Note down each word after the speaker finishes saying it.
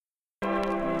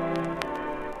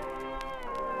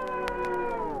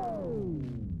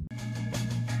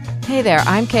Hey there,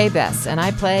 I'm Kay Bess, and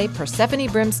I play Persephone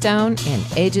Brimstone in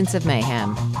Agents of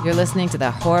Mayhem. You're listening to the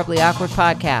Horribly Awkward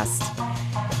Podcast.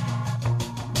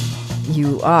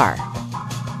 You are.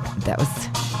 That was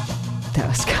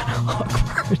kind of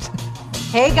awkward.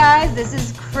 Hey guys, this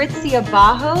is Kritzia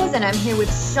Bajos, and I'm here with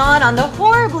Sean on the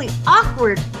Horribly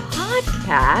Awkward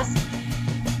Podcast.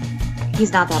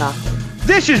 He's not that awkward.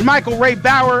 This is Michael Ray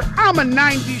Bauer. I'm a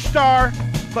 90s star,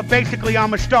 but basically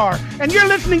I'm a star. And you're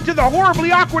listening to the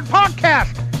Horribly Awkward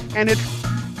Podcast. And it's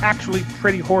actually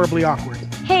pretty horribly awkward.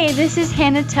 Hey, this is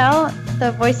Hannah Tell,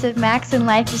 the voice of Max in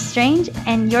Life is Strange,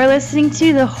 and you're listening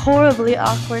to the Horribly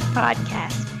Awkward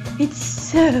Podcast. It's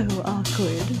so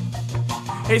awkward.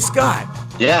 Hey, Scott.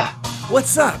 Yeah.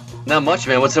 What's up? Not much,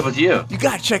 man. What's up with you? You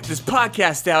gotta check this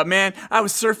podcast out, man. I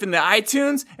was surfing the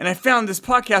iTunes, and I found this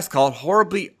podcast called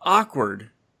Horribly Awkward.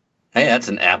 Hey, that's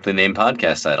an aptly named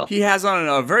podcast title. He has on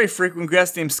a very frequent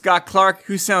guest named Scott Clark,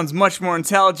 who sounds much more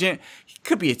intelligent. He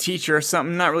could be a teacher or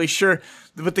something, not really sure.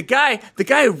 But the guy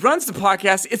who runs the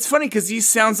podcast, it's funny because he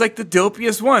sounds like the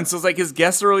dopiest one. So it's like his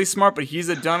guests are really smart, but he's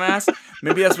a dumbass.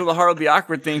 Maybe that's where the Horribly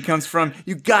Awkward thing comes from.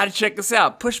 You gotta check this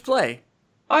out. Push play.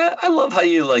 I love how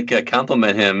you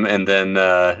compliment him and then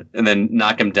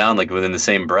knock him down within the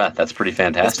same breath. That's pretty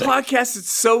fantastic. This podcast is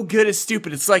so good it's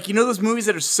stupid. It's like, you know those movies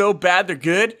that are so bad they're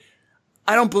good?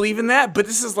 I don't believe in that, but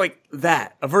this is like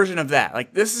that, a version of that.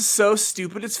 Like, this is so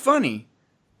stupid it's funny.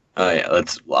 Oh yeah,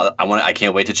 I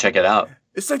can't wait to check it out.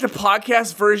 It's like the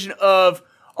podcast version of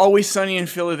Always Sunny in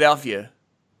Philadelphia.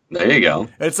 There you go.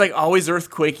 It's like Always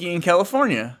Earthquakey in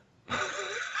California.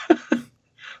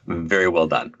 Very well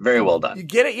done. Very well done. You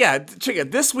get it? Yeah. Check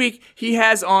it. This week, he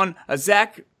has on a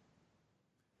Zach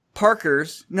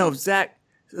Parker's. No, Zach.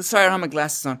 Sorry, I don't have my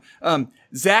glasses on.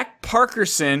 Zach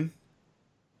Parkerson.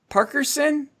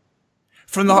 Parkerson?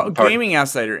 From the Gaming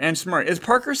Outsider and Smart. Is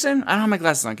Parkerson? I don't have my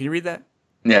glasses on. Can you read that?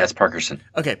 Yeah, it's Parkerson.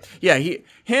 Okay. Yeah,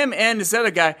 him and this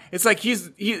other guy, it's like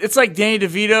it's like Danny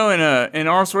DeVito and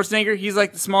Arnold Schwarzenegger. He's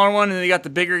like the smaller one, and then you got the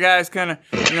bigger guys kind of,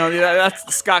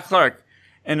 that's Scott Clark.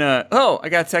 And, I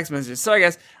got a text message. Sorry,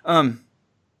 guys.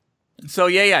 So,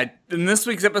 yeah. In this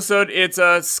week's episode, it's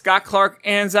Scott Clark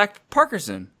and Zach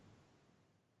Parkerson.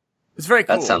 It's very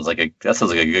cool. That sounds like a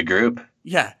good group.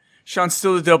 Yeah. Sean's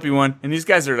still the dopey one. And these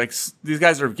guys are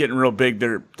getting real big.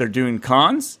 They're doing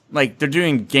cons. Like, they're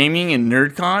doing gaming and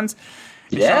nerd cons.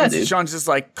 Yeah, dude. Sean's just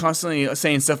constantly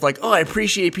saying stuff like, "Oh, I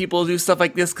appreciate people who do stuff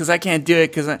like this because I can't do it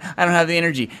because I don't have the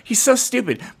energy." He's so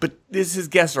stupid, but his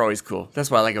guests are always cool. That's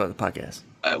what I like about the podcast.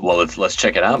 Well, let's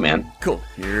check it out, man. Cool.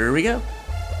 Here we go.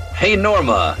 Hey,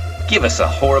 Norma, give us a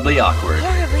Horribly Awkward.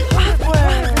 Horribly awkward.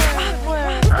 Horribly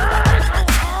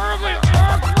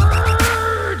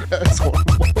awkward. That's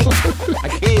horrible. I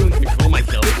can't even control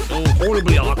myself. It's so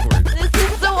horribly awkward. This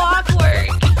is so awkward.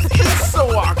 It's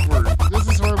so awkward. This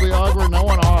is horribly awkward. No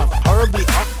one off. Horribly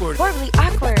awkward. Horribly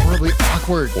awkward. Horribly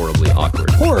awkward. Horribly awkward.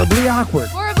 Horribly awkward.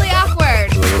 Horribly awkward.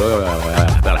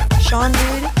 Sean,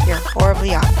 dude, you're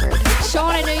horribly awkward.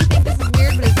 Sean, I know you think this is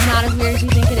weird, but it's not as weird as you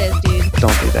think it is, dude.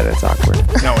 Don't do that. It's awkward.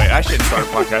 No, wait, I shouldn't start a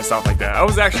podcast off like that. I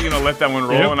was actually going to let that one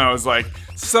roll, and I was like,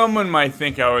 someone might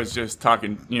think I was just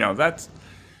talking, that's...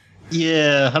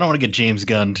 Yeah, I don't want to get James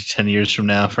Gunned 10 years from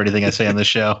now for anything I say on this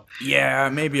show. Yeah,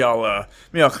 maybe I'll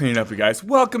clean it up, you guys.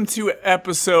 Welcome to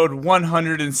episode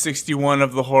 161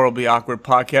 of the Horribly Awkward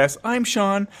Podcast. I'm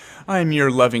Sean. I'm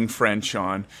your loving friend,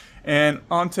 Sean. And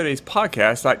on today's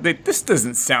podcast, this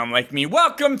doesn't sound like me.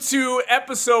 Welcome to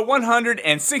episode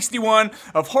 161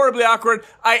 of Horribly Awkward.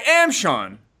 I am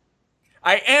Sean.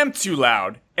 I am too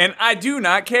loud, and I do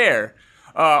not care.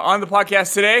 On the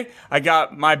podcast today, I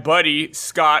got my buddy,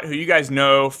 Scott, who you guys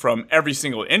know from every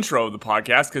single intro of the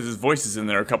podcast because his voice is in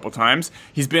there a couple times.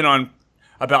 He's been on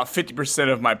about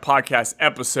 50% of my podcast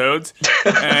episodes,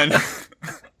 and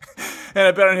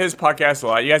I've been on his podcast a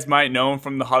lot. You guys might know him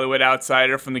from the Hollywood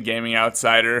Outsider, from the Gaming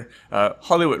Outsider,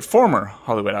 former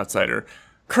Hollywood Outsider,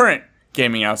 current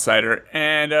Gaming Outsider,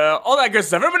 and all that good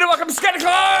stuff. Everybody welcome Scott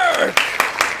Clark!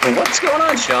 Well, what's going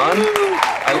on, Sean?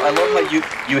 I love how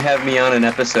you have me on an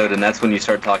episode, and that's when you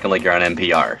start talking like you're on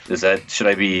NPR. Is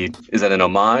that an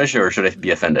homage, or should I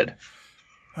be offended?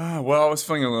 Well, I was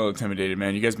feeling a little intimidated,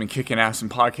 man. You guys have been kicking ass in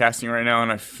podcasting right now,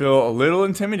 and I feel a little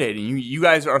intimidating. You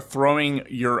guys are throwing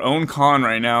your own con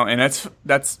right now, and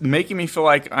that's making me feel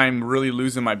like I'm really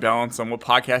losing my balance on what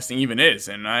podcasting even is.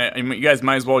 And you guys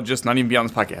might as well just not even be on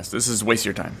this podcast. This is a waste of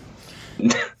your time.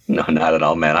 No, not at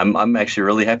all, man. I'm actually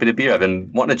really happy to be here. I've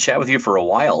been wanting to chat with you for a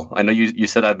while. I know you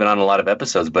said I've been on a lot of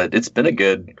episodes, but it's been a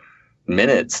good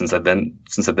minute since I've been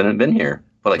here.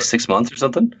 What, like 6 months or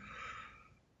something?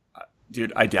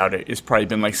 Dude, I doubt it. It's probably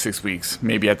been like 6 weeks,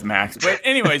 maybe at the max. But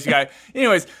anyways, you guys,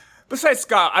 besides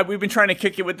Scott, we've been trying to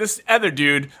kick it with this other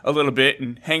dude a little bit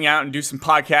and hang out and do some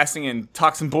podcasting and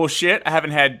talk some bullshit. I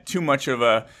haven't had too much of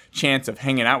a chance of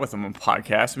hanging out with him on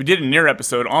podcast. We did a near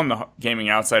episode on the Gaming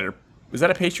Outsider. Was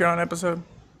that a Patreon episode?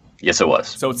 Yes, it was.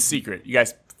 So it's secret. You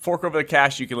guys fork over the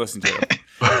cash, you can listen to it.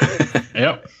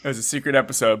 Yep. It was a secret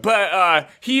episode. But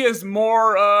he is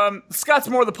more, Scott's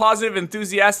more the positive,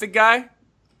 enthusiastic guy.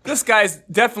 This guy's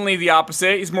definitely the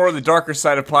opposite. He's more of the darker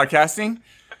side of podcasting.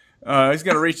 He's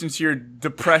going to reach into your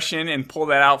depression and pull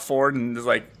that out forward and just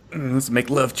like, let's make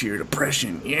love to your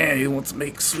depression. Yeah, he wants to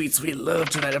make sweet, sweet love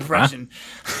to that depression.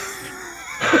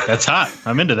 Huh? That's hot.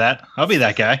 I'm into that. I'll be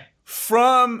that guy.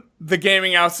 From the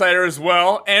Gaming Outsider as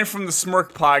well, and from the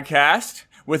Smirk Podcast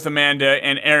with Amanda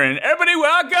and Aaron. Everybody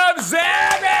welcome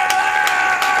Zach!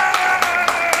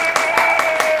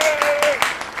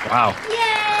 Wow.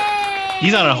 Yay!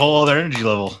 He's on a whole other energy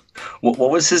level.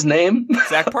 What was his name?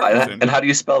 Zach Parkinson. And how do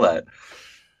you spell that?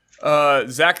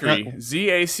 Zachary.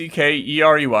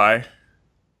 Zakkerey.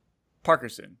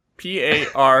 Parkinson. Parkerson.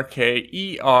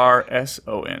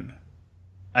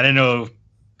 I didn't know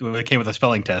it came with a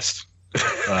spelling test,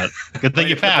 but good thing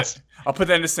you passed. I'll put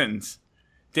that in a sentence.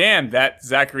 Damn, that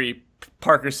Zachary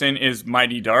Parkinson is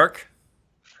mighty dark.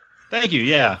 Thank you.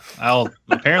 Yeah, I'll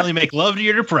apparently make love to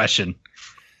your depression.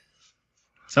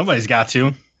 Somebody's got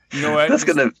to. You know what?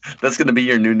 That's gonna be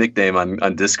your new nickname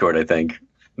on Discord, I think.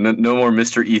 No more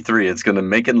Mr. E3. It's gonna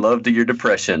making love to your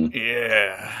depression.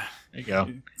 Yeah. There you go.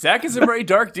 Zach is a very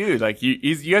dark dude. Like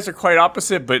you guys are quite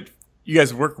opposite, but you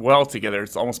guys work well together.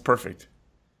 It's almost perfect.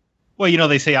 Well,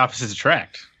 they say opposites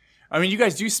attract. I mean, you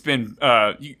guys do spend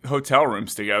hotel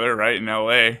rooms together, right, in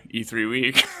LA, E3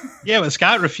 week. Yeah, but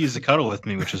Scott refused to cuddle with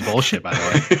me, which was bullshit, by the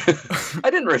way. I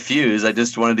didn't refuse. I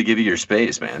just wanted to give you your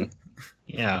space, man.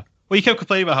 Yeah. Well, you kept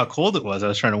complaining about how cold it was. I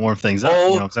was trying to warm things up. Oh, you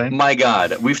know what I'm saying? My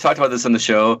God. We've talked about this on the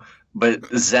show, but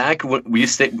Zach, we've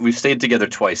stayed together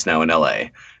twice now in LA,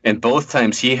 and both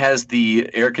times he has the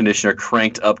air conditioner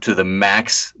cranked up to the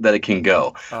max that it can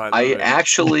go. I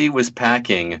actually was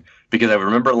packing because I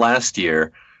remember last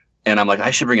year, and I'm like,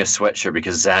 I should bring a sweatshirt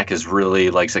because Zach really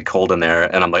likes it cold in there,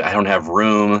 and I'm like, I don't have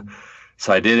room,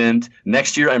 so I didn't.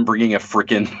 Next year, I'm bringing a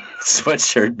freaking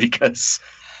sweatshirt because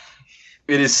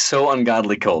it is so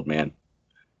ungodly cold, man.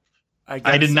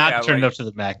 I did not turn it up to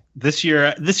the max. This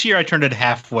year I turned it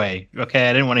halfway. Okay,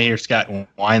 I didn't want to hear Scott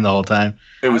whine the whole time.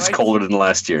 It was colder than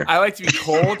last year. I like to be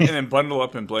cold and then bundle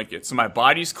up in blankets. So my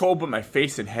body's cold, but my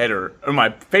face and head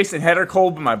are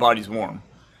cold, but my body's warm.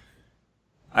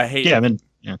 I hate. Yeah,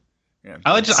 yeah.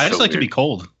 I just like to be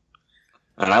cold,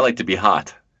 and I like to be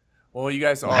hot. Well, you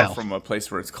guys are from a place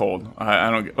where it's cold.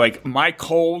 I don't like my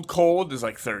cold is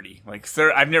like 30. Like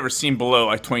 30, I've never seen below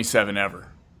like 27 ever.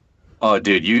 Oh,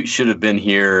 dude, you should have been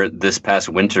here this past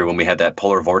winter when we had that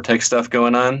polar vortex stuff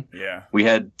going on. Yeah. We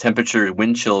had temperature,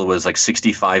 wind chill was like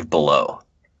 65 below.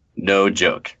 No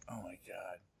joke. Oh, my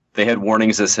God. They had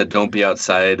warnings that said don't be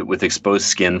outside with exposed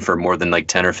skin for more than like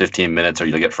 10 or 15 minutes or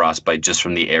you'll get frostbite just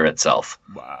from the air itself.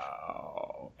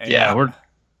 Wow. And yeah, we're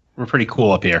pretty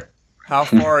cool up here. How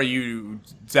far are you,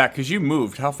 Zach? Because you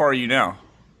moved. How far are you now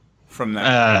from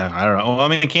that? I don't know. Well,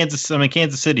 I'm in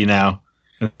Kansas City now.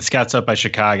 Scott's up by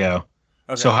Chicago.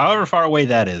 Okay. So however far away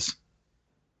that is.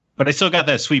 But I still got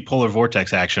that sweet polar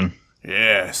vortex action.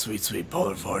 Yeah, sweet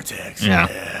polar vortex.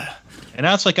 Yeah. And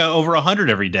now it's like over 100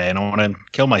 every day, and I want to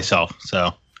kill myself.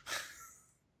 So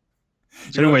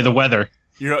anyway, the weather.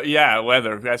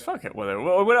 Weather. Guys, fuck it, weather.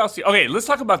 What else? Okay, let's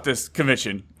talk about this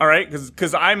convention, all right?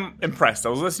 Because I'm impressed. I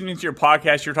was listening to your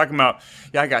podcast. You were talking about,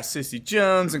 I got Sissy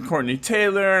Jones and Courtney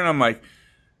Taylor, and I'm like,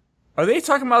 are they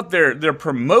talking about they're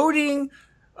promoting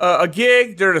a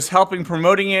gig? They're just helping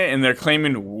promoting it, and they're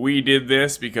claiming we did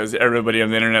this because everybody on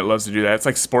the internet loves to do that. It's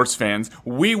like sports fans.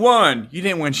 We won. You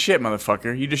didn't win shit,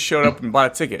 motherfucker. You just showed up and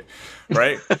bought a ticket,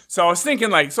 right? So I was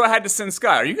thinking, so I had to send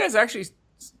Scott, are you guys actually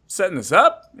setting this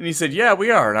up? And he said, yeah,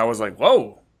 we are. And I was like,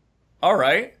 whoa, all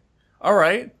right.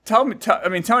 Tell me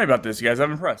about this, you guys.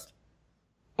 I'm impressed.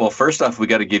 Well, first off, we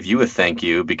got to give you a thank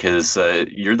you because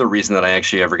you're the reason that I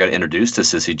actually ever got introduced to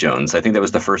Sissy Jones. I think that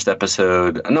was the first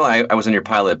episode. No, I was in your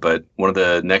pilot, but one of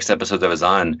the next episodes I was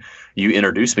on, you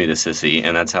introduced me to Sissy,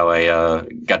 and that's how I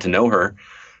got to know her,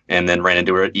 and then ran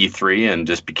into her at E3 and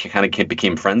just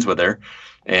became friends with her.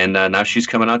 And now she's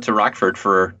coming out to Rockford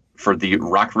for the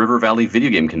Rock River Valley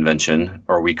Video Game Convention,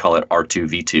 or we call it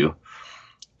R2V2.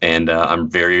 And I'm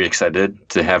very excited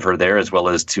to have her there, as well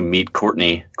as to meet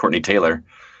Courtney Taylor.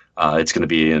 It's going to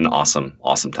be an awesome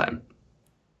time.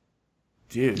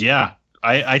 Dude. Yeah,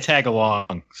 I tag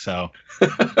along, so.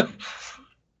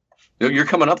 You're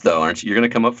coming up though, aren't you? You're going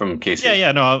to come up from KC.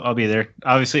 Yeah. No, I'll be there.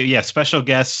 Obviously, yeah. Special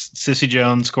guests: Sissy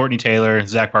Jones, Courtney Taylor,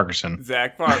 Zach Parkerson.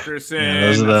 Zach Parkerson. Yeah,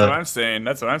 That's what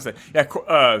I'm saying. Yeah,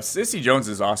 Sissy Jones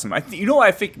is awesome. You know what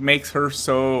I think makes her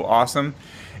so awesome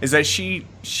is that she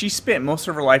spent most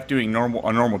of her life doing a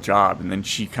normal job, and then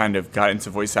she kind of got into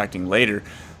voice acting later.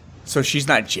 So she's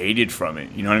not jaded from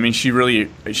it. You know what I mean? She's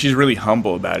really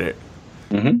humble about it.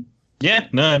 Mm-hmm. Yeah.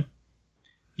 No.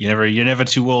 You're never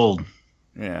too old.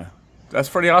 Yeah. That's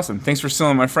pretty awesome. Thanks for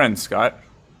stealing my friend, Scott.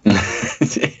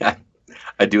 Yeah,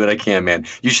 I do what I can, man.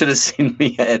 You should have seen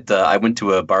me at. I went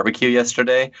to a barbecue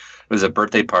yesterday. It was a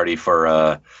birthday party for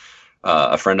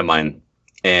a friend of mine,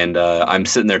 and I'm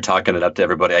sitting there talking it up to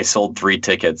everybody. I sold 3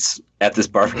 tickets at this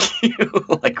barbecue,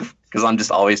 because I'm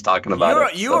just always talking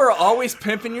about it. You are always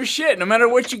pimping your shit, no matter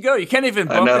what you go. You can't even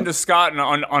bump into Scott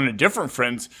on a different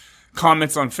friend's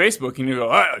comments on Facebook, and you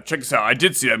go, check this out. I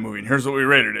did see that movie, and here's what we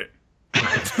rated it.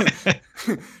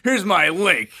 Here's my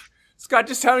link. Scott,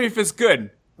 just tell me if it's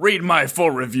good. Read my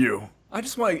full review. I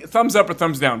just want a thumbs up or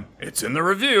thumbs down. It's in the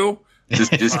review.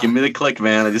 Just give me the click,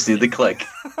 man. I just need the click.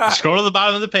 Scroll to the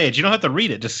bottom of the page. You don't have to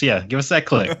read it. Just give us that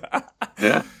click.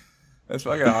 Yeah, that's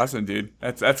fucking awesome, dude.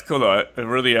 That's cool though.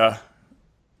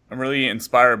 I'm really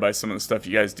inspired by some of the stuff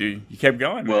you guys do. You kept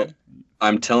going, man. Well,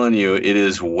 I'm telling you, it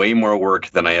is way more work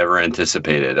than I ever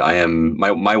anticipated.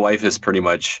 My wife is pretty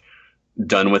much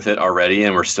done with it already,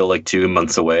 and we're still like 2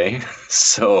 months away.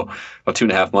 So, about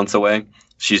 2.5 months away.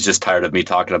 She's just tired of me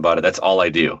talking about it. That's all I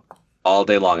do. All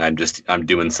day long, I'm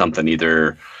doing something,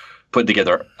 either putting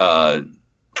together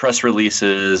press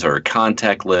releases or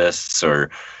contact lists,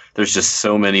 or there's just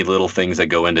so many little things that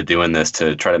go into doing this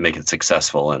to try to make it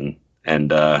successful. And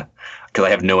because I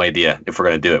have no idea if we're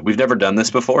going to do it. We've never done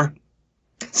this before.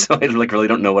 So I really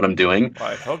don't know what I'm doing. Well,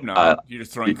 I hope not. You're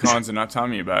just throwing cons and not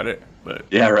telling me about it. But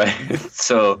yeah, right.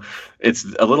 So it's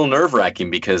a little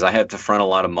nerve-wracking because I have to front a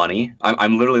lot of money.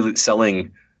 I'm literally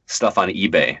selling stuff on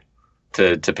eBay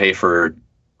to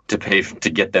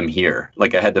get them here.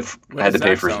 Like I had to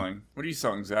pay for. Selling? What are you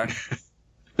selling, Zach?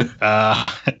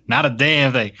 Not a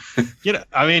damn thing.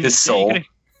 I mean, his soul.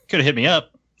 Could have hit me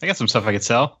up. I got some stuff I could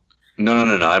sell. No.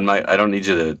 I don't need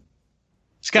you to.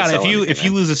 Scott, if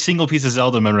you lose a single piece of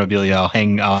Zelda memorabilia, I'll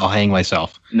hang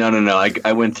myself. No.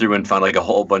 I went through and found like a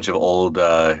whole bunch of old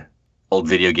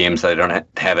video games that I don't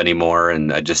have anymore,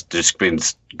 and I just been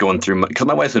going through because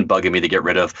my wife's been bugging me to get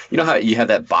rid of. You know how you have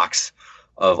that box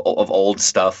of old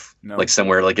stuff like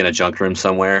somewhere like in a junk room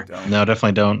somewhere? No,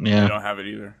 definitely don't. Yeah, I don't have it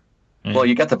either. Yeah. Well,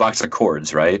 you got the box of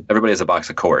cords, right? Everybody has a box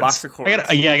of cords.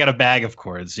 I got a bag of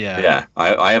cords. Yeah. Yeah,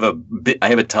 I have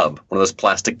a tub, one of those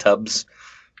plastic tubs.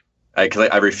 Because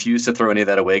I refuse to throw any of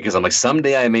that away because I'm like,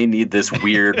 someday I may need this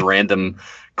weird random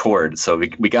cord. So we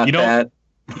got that.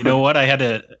 You know what? I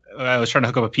was trying to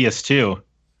hook up a PS2,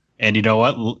 and you know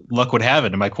what? Luck would have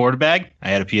it. In my cord bag, I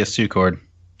had a PS2 cord.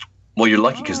 Well, you're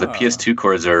lucky because the PS2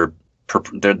 cords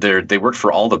they work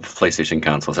for all the PlayStation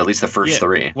consoles, at least the first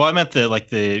 3. Well, I meant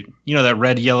that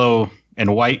red, yellow,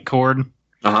 and white cord.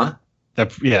 The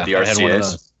RCAs. I had one of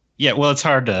those. Yeah, well, it's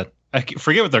hard to. I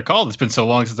forget what they're called. It's been so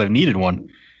long since I've needed one.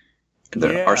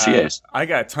 RCAs. I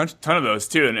got a ton of those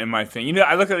too in my thing.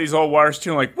 I look at these old wires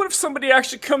too, and I'm like, what if somebody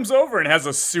actually comes over and has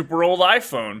a super old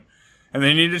iPhone and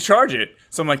they need to charge it?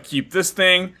 So I'm like, keep this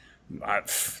thing.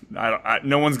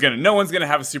 No one's gonna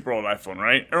have a super old iPhone,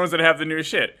 right? Everyone's gonna have the newest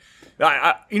shit.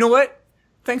 You know what?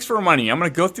 Thanks for reminding me. I'm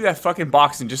gonna go through that fucking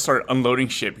box and just start unloading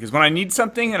shit because when I need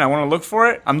something and I want to look for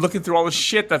it, I'm looking through all the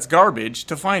shit that's garbage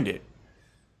to find it.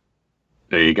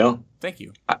 There you go. Thank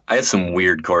you. I have some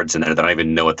weird cords in there that I don't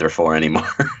even know what they're for anymore.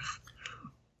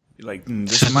 Like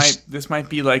this might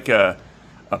be like a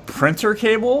printer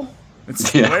cable. It's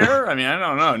square. I mean, I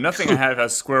don't know. Nothing I have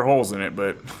has square holes in it,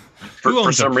 but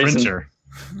for some reason,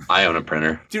 I own a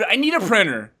printer. Dude, I need a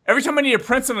printer. Every time I need to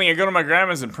print something, I go to my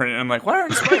grandma's and print it. And I'm like, why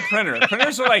aren't you buying a printer?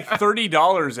 Printers are like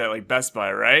 $30 at like Best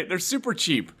Buy, right? They're super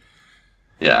cheap.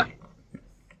 Yeah.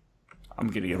 I'm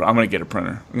gonna get a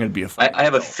printer. I'm gonna be I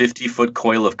have a 50-foot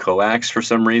coil of coax for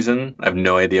some reason. I have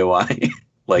no idea why.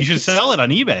 You should sell it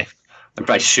on eBay.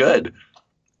 I should.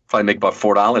 Probably make about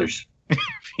 $4.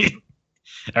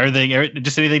 Anything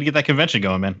to get that convention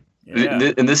going, man.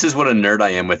 Yeah. And this is what a nerd I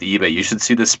am with eBay. You should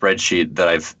see the spreadsheet that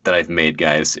I've made,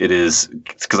 guys. It is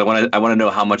because I want to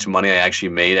know how much money I actually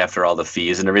made after all the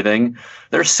fees and everything.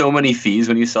 There's so many fees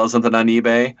when you sell something on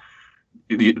eBay.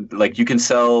 You can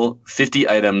sell 50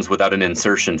 items without an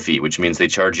insertion fee, which means they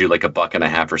charge you like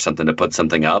 $1.50 or something to put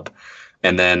something up.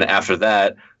 And then after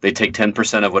that, they take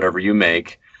 10% of whatever you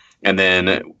make. And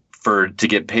then to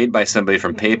get paid by somebody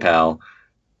from PayPal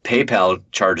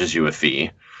charges you a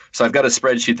fee. So I've got a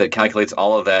spreadsheet that calculates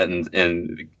all of that,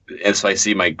 and so I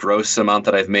see my gross amount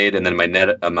that I've made, and then my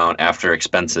net amount after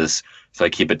expenses. So I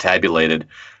keep it tabulated.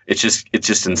 It's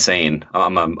just insane.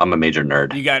 I'm a major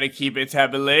nerd. You got to keep it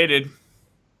tabulated.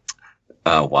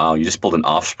 Oh wow! You just pulled an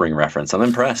Offspring reference. I'm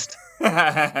impressed.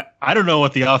 I don't know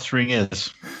what the Offspring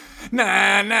is.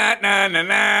 Nah.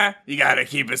 You got to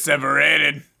keep it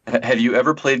separated. Have you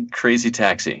ever played Crazy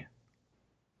Taxi?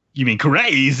 You mean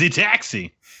Crazy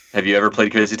Taxi? Have you ever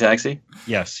played Crazy Taxi?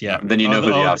 Yes, yeah. Then you know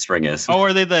who the Offspring is. Oh,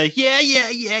 are they the yeah?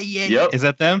 Yep. Is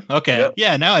that them? Okay. Yep.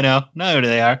 Yeah, now I know. Now who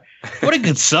they are. What a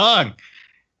good song.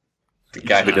 The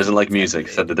guy who doesn't like music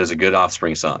said that there's a good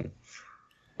Offspring song.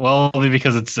 Well, only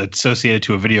because it's associated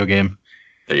to a video game.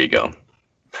 There you go.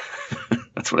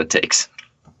 That's what it takes.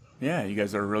 Yeah, you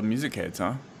guys are real music heads,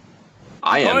 huh?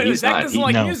 I am. Oh, He's Zach not. doesn't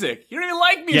like music. You don't even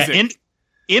like music.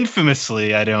 Yeah,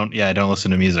 infamously, I don't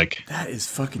listen to music. That is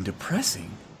fucking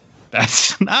depressing.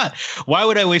 That's not. Why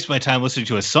would I waste my time listening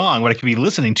to a song when I could be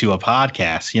listening to a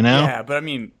podcast, you know? Yeah, but I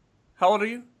mean, how old are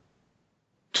you?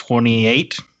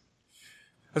 28. I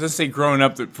was gonna say, growing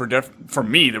up, for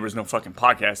me, there was no fucking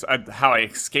podcast. How I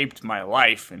escaped my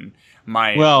life and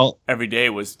my every day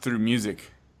was through music.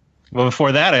 Well,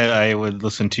 before that, I would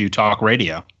listen to talk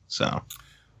radio. So,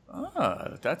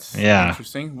 that's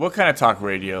interesting. What kind of talk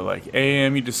radio? Like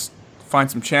AM? You just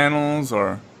find some channels,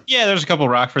 or? Yeah, there's a couple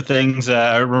of Rockford things.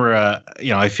 I remember,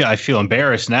 I feel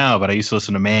embarrassed now, but I used to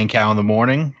listen to Man Cow in the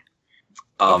morning.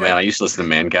 Oh man, I used to listen to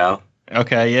Man Cow.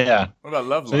 Okay, yeah. What about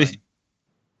Loveline?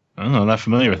 I'm not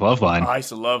familiar with Loveline. I used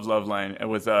to love Loveline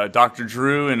with Dr.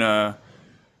 Drew and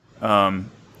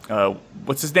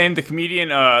what's his name? The comedian,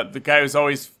 the guy who's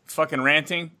always fucking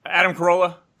ranting, Adam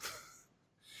Carolla.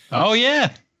 Oh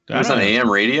yeah, it was on AM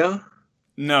radio.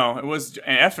 No, it was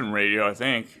FM radio, I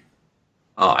think.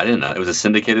 Oh, I didn't know it was a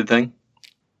syndicated thing.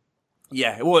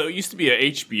 Yeah, well, it used to be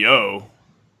a HBO.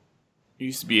 It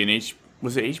used to be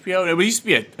was it HBO? It used to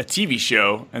be a TV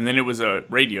show, and then it was a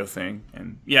radio thing.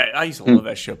 And yeah, I used to love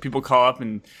that show. People call up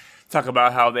and talk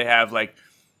about how they have like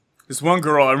this one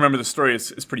girl. I remember the story.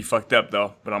 It's pretty fucked up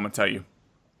though, but I'm gonna tell you.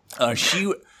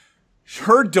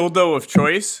 Her dildo of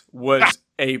choice was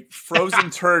a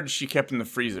frozen turd she kept in the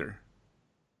freezer.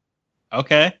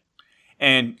 Okay.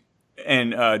 And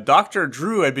Dr.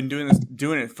 Drew had been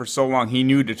doing it for so long, he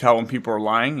knew to tell when people were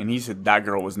lying, and he said that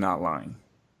girl was not lying.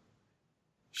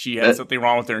 She had something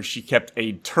wrong with her, and she kept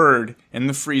a turd in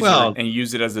the freezer and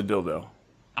used it as a dildo.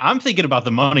 I'm thinking about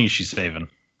the money she's saving.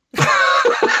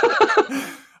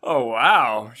 Oh,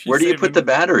 wow. Where do you put the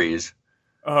batteries?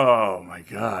 Oh, my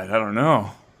God. I don't know.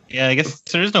 Yeah, I guess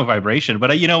there is no vibration,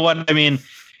 but you know what? I mean,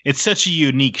 it's such a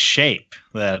unique shape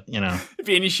that, It'd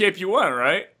be any shape you want,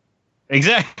 right?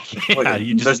 Exactly. Yeah,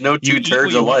 there's no two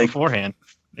turds alike beforehand.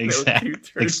 Exactly.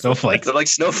 No like snowflakes. They're like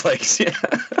snowflakes. Yeah.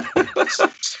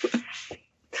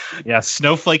 Yeah,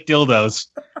 snowflake dildos.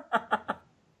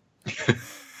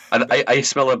 I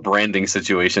smell a branding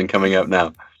situation coming up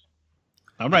now.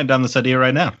 I'm writing down this idea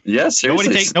right now. Yeah,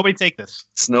 seriously. Nobody take this.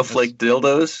 Snowflake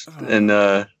dildos,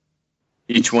 and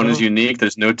each one is unique.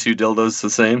 There's no two dildos the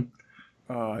same.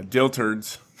 Dill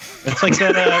turds. It's like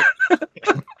that.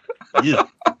 Yeah.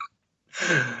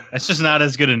 That's just not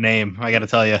as good a name, I got to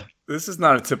tell you. This is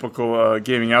not a typical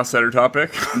Gaming Outsider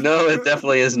topic. No, it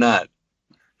definitely is not.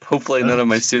 Hopefully none of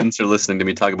my students are listening to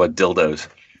me talk about dildos.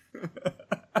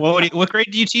 Well, what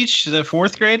grade do you teach? The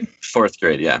fourth grade? Fourth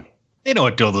grade, yeah. They know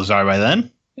what dildos are by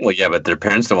then. Well, yeah, but their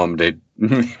parents don't want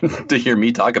them to hear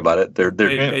me talk about it. They're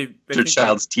their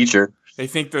child's teacher. They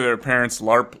think that their parents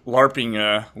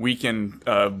LARPing weekend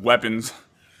weapons.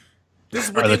 This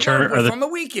is what they learned with on the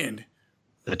weekend.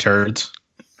 The turds.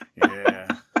 Yeah.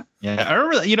 Yeah, I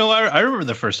remember. I remember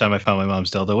the first time I found my mom's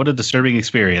dildo. What a disturbing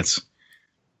experience.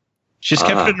 She just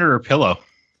kept it under her pillow.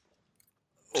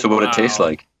 So what would it taste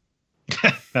like?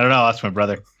 I don't know. That's my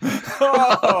brother.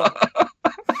 Oh,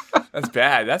 that's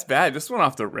bad. That's bad. This went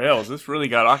off the rails. This really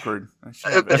got awkward.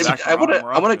 I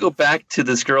want to go back to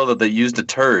this girl that used a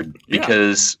turd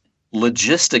because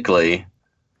logistically,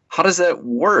 how does that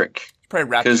work? Probably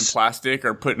wrapped in plastic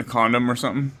or put in a condom or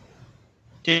something.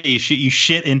 Yeah, you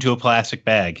shit into a plastic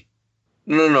bag.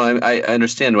 No. I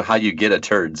understand how you get a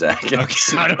turd, Zach.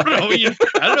 Okay. I don't know what you're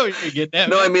getting at.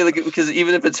 No, I mean, because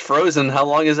even if it's frozen, how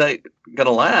long is that gonna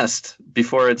last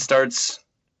before it starts?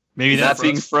 Maybe not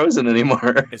being frozen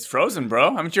anymore. It's frozen,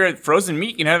 bro. I'm sure frozen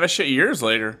meat can have that shit years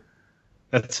later.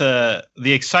 That's the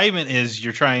excitement is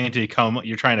you're trying to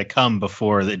come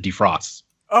before it defrosts.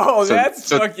 Oh, that's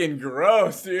fucking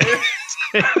gross, dude.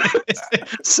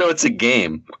 So it's a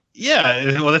game.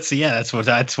 Yeah, well,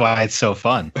 that's why it's so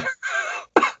fun.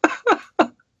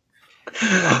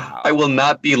 I will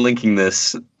not be linking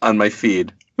this on my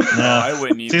feed. No, I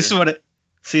wouldn't either. This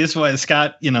is what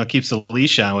Scott, keeps the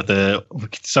leash on with the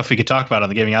stuff we could talk about on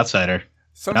the Gaming Outsider.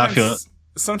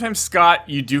 Sometimes, Scott,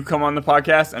 you do come on the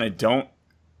podcast, and I don't.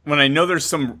 When I know there's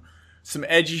some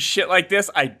edgy shit like this,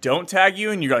 I don't tag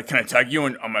you, and you're like, "Can I tag you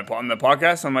on the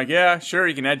podcast?" I'm like, "Yeah, sure,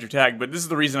 you can add your tag," but this is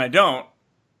the reason I don't.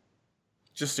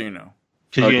 Just so you know,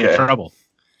 because you get in trouble.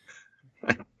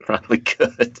 Probably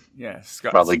good. Yeah,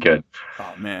 Scott. Probably good.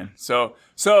 Oh man, so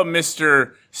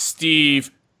Mr. Steve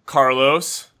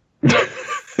Carlos.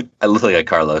 I look like a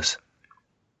Carlos.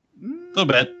 A little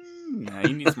bit. Nah,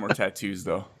 he needs more tattoos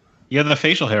though. You have the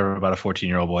facial hair of about a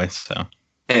 14-year-old boy, so.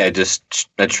 Hey,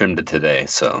 I trimmed it today,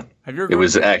 so it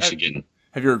was actually getting.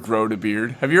 Have you ever grown a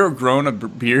beard? Have you ever grown a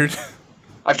beard?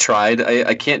 I've tried.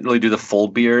 I can't really do the full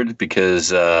beard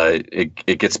because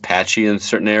it gets patchy in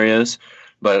certain areas.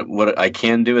 But what I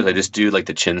can do is I just do like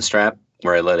the chin strap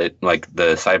where I let it like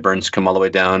the sideburns come all the way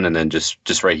down and then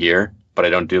just right here. But I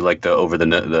don't do like the over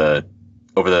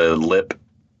the lip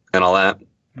and all that.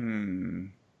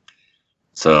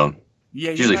 So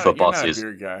yeah, usually football season.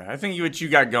 You're not a beard guy. I think what you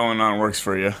got going on works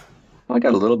for you. Well, I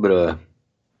got a little bit of a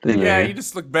thing. Yeah, right you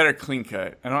just look better clean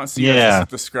cut. I don't see you as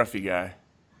the scruffy guy.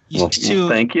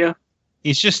 Thank you.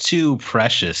 He's just too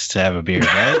precious to have a beard,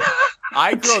 right?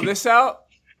 I grow this out.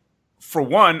 For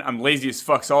one, I'm lazy as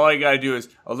fuck, so all I gotta do is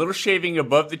a little shaving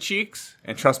above the cheeks,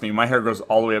 and trust me, my hair goes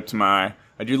all the way up to my eye.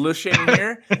 I do a little shaving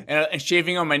here and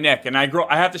shaving on my neck, and I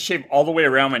have to shave all the way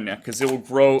around my neck because it will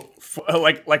grow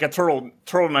like a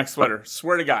turtleneck sweater.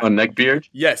 Swear to God. A neck beard?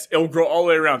 Yes, it will grow all the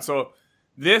way around. So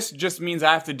this just means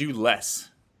I have to do less.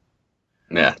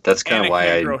 Yeah, that's kind of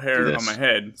why I grow hair on my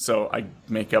head, so I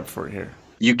make up for it here.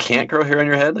 You can't grow hair on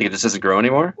your head? Like it just doesn't grow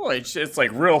anymore? Well, it's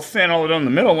like real thin all the way down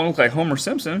the middle. It won't look like Homer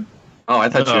Simpson. Oh, I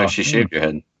thought you actually shaved your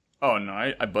head. Oh, no,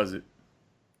 I buzz it.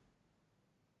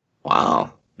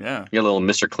 Wow. Yeah. You got a little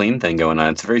Mr. Clean thing going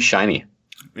on. It's very shiny.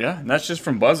 Yeah, and that's just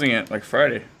from buzzing it like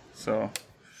Friday. So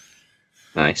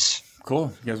nice.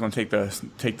 Cool. You guys want to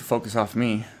take the focus off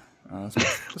me? Let's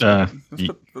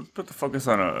put the focus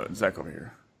on Zach over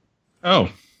here. Oh.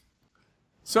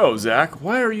 So, Zach,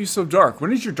 why are you so dark? When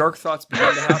did your dark thoughts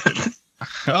begin to happen?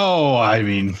 Oh, I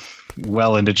mean,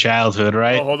 well into childhood,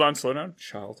 right? Oh, hold on, slow down.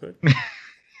 Childhood.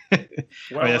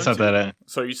 That's not that.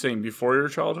 So, are you saying before your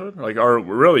childhood, like, or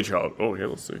really child? Oh, okay,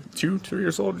 let's see. 2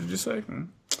 years old? Did you say?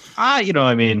 I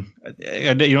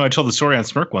told the story on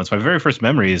Smirk once. My very first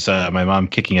memory is my mom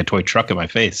kicking a toy truck at my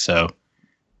face. So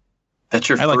that's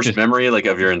your first memory, like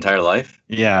of your entire life?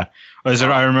 Yeah,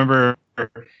 I remember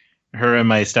her and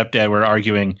my stepdad were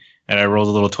arguing, and I rolled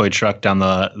a little toy truck down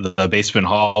the basement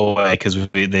hallway because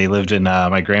they lived in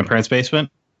my grandparents' basement.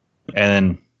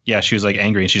 And yeah, she was like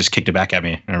angry, and she just kicked it back at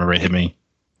me. I remember it hit me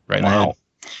right in the head.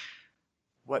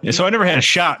 What? Yeah, so I never had a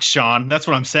shot, Sean. That's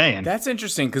what I'm saying. That's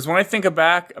interesting because when I think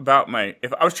back about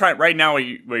if I was trying right now, what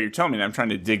you're telling me, I'm trying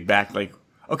to dig back. Like,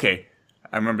 okay,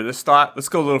 I remember this thought. Let's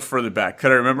go a little further back.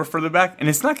 Could I remember further back? And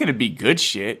it's not going to be good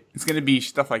shit. It's going to be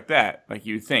stuff like that, like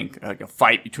you think, like a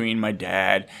fight between my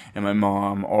dad and my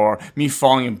mom, or me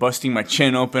falling and busting my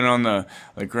chin open on the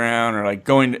ground, or like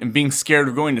going and being scared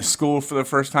of going to school for the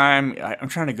first time. I'm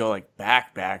trying to go like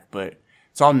back, but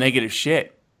it's all negative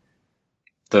shit.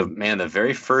 The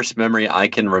very first memory I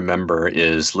can remember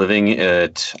is living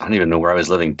at, I don't even know where I was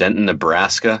living, Denton,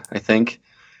 Nebraska, I think.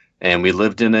 And we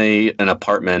lived in an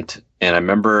apartment, and I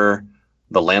remember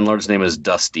the landlord's name was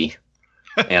Dusty.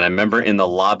 And I remember in the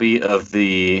lobby of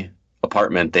the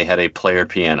apartment, they had a player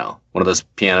piano, one of those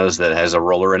pianos that has a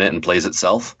roller in it and plays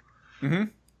itself. Mm-hmm.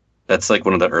 That's like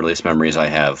one of the earliest memories I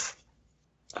have.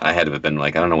 I had to have been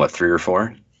like, I don't know what, 3 or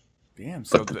 4. Damn,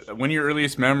 so one of your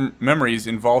earliest memories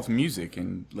involved music,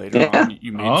 and later on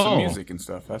you made some music and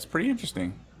stuff. That's pretty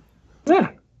interesting. Yeah.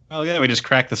 Oh, yeah, we just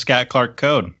cracked the Scott Clark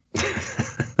code.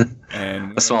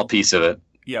 And a small piece of it.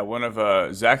 Yeah, one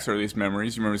of Zach's earliest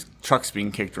memories, you remember his trucks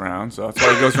being kicked around, so that's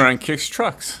why he goes around and kicks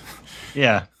trucks.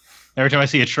 Yeah. Every time I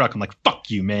see a truck, I'm like,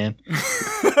 fuck you, man.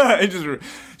 I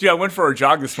went for a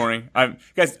jog this morning.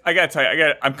 Guys, I got to tell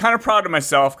you, I'm kind of proud of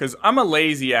myself because I'm a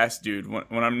lazy-ass dude.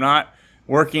 When I'm not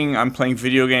working, I'm playing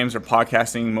video games or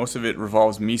podcasting. Most of it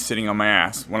revolves me sitting on my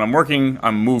ass. When I'm working,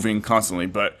 I'm moving constantly.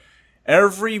 But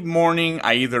every morning,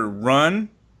 I either run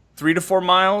 3 to 4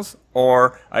 miles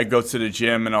or I go to the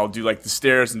gym and I'll do like the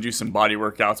stairs and do some body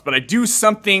workouts. But I do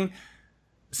some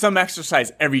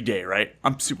exercise every day, right?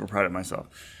 I'm super proud of myself.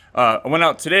 I went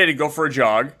out today to go for a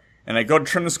jog, and I go to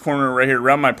turn this corner right here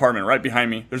around my apartment, right behind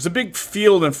me. There's a big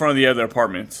field in front of the other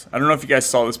apartments. I don't know if you guys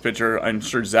saw this picture. I'm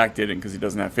sure Zach didn't because he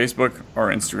doesn't have Facebook or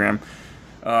Instagram.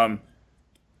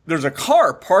 There's a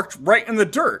car parked right in the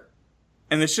dirt.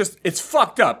 and it's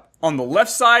fucked up. On the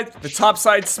left side, the top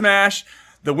side smashed,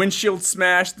 the windshield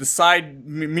smashed, the side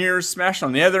mirrors smashed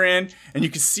on the other end, and you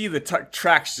can see the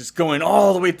tracks just going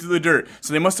all the way through the dirt.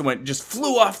 So they must have just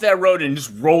flew off that road and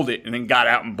just rolled it and then got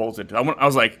out and bolted. I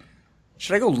was like,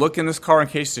 should I go look in this car in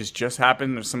case this just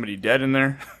happened? There's somebody dead in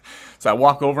there. So I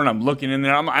walk over and I'm looking in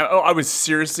there. I was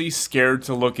seriously scared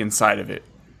to look inside of it.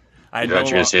 You thought you were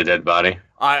going to see a dead body?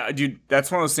 Dude,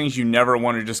 that's one of those things you never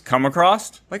want to just come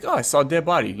across. Like, I saw a dead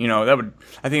body. You know,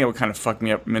 I think it would kind of fuck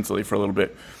me up mentally for a little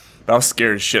bit. But I was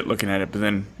scared as shit looking at it. But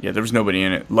then, yeah, there was nobody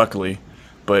in it, luckily.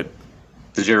 But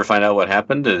did you ever find out what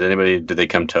happened? Did they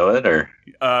come tow it, or?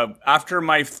 After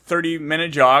my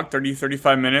 30-minute jog,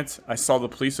 35 minutes, I saw the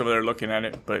police over there looking at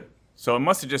it. But so it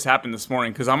must have just happened this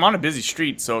morning because I'm on a busy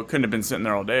street, so it couldn't have been sitting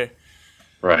there all day.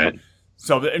 Right.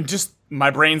 So just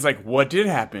my brain's like, what did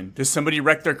happen? Did somebody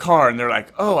wreck their car? And they're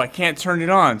like, oh, I can't turn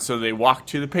it on. So they walked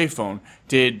to the payphone.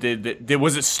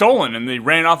 Was it stolen? And they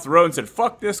ran off the road and said,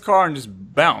 fuck this car, and just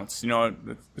bounced. You know,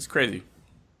 it's crazy.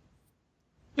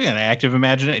 Yeah, an active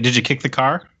imagination. Did you kick the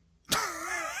car?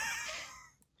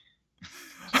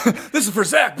 This is for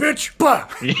Zach, bitch. Bah!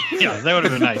 Yeah, that would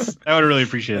have been nice. I would have really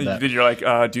appreciated that. Then you're like,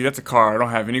 dude, that's a car. I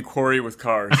don't have any quarry with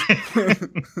cars.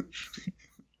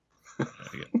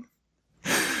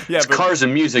 Yeah, it's cars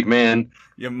and music, man.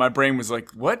 Yeah, my brain was like,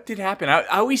 what did happen? I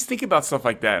always think about stuff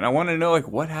like that, and I want to know, like,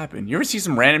 what happened? You ever see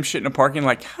some random shit in a parking lot?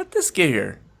 Like, how'd this get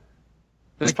here?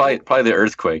 It's probably the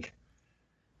earthquake.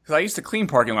 Because I used to clean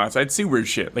parking lots. I'd see weird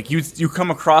shit. Like, you come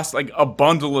across, like, a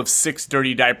bundle of 6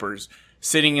 dirty diapers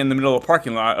sitting in the middle of a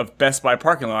parking lot, of Best Buy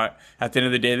parking lot. At the end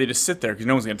of the day, they just sit there because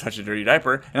no one's going to touch a dirty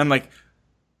diaper. And I'm like,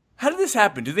 how did this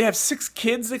happen? Did they have 6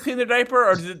 kids that clean their diaper?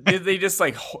 Or did they just,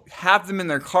 like, have them in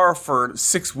their car for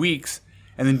 6 weeks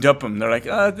and then dump them? They're like,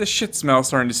 this shit smells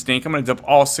starting to stink. I'm going to dump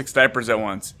all 6 diapers at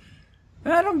once.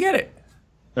 And I don't get it.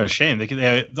 What a shame. They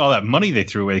had all that money they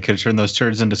threw away. They could have turned those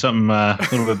turds into something a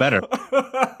little bit better.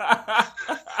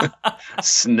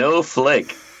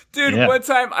 Snowflake. Dude, yeah. One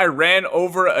time I ran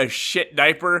over a shit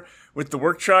diaper with the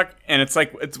work truck, and it's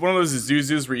one of those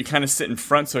Isuzus where you kind of sit in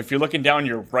front, so if you're looking down,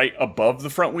 you're right above the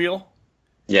front wheel.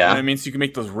 Yeah. You know what I mean? So you can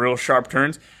make those real sharp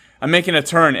turns. I'm making a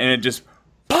turn, and it just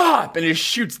pop, and it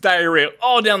shoots diarrhea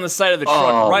all down the side of the truck.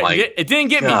 Oh, right? It didn't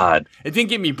get God. me. It didn't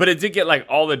get me, but it did get, like,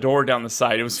 all the door down the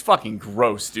side. It was fucking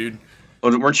gross, dude.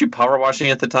 Well, weren't you power washing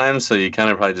at the time, so you kind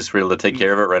of probably just were able to take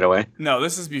care of it right away? No,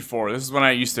 this is before. This is when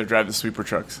I used to drive the sweeper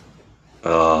trucks.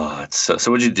 Oh, so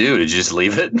what'd you do? Did you just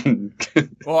leave it?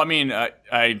 Well, I mean,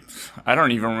 I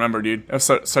don't even remember, dude. That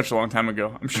was such a long time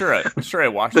ago. I'm sure I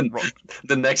watched it.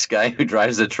 The next guy who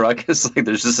drives the truck is like,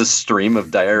 there's just a stream of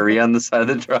diarrhea on the side of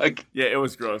the truck. Yeah, it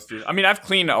was gross, dude. I mean, I've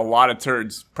cleaned a lot of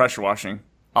turds pressure washing.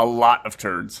 A lot of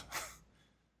turds.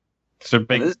 So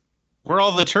big. Where are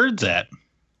all the turds at?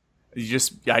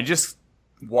 I just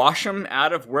wash them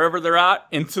out of wherever they're at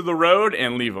into the road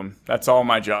and leave them. That's all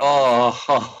my job.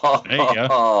 Oh, there you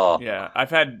go. Yeah, I've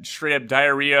had straight up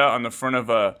diarrhea on the front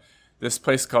of this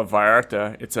place called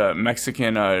Vallarta. It's a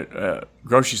Mexican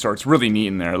grocery store. It's really neat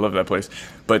in there. I love that place.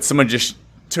 But someone just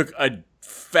took a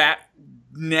fat,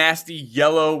 nasty,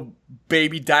 yellow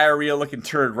baby diarrhea looking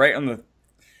turd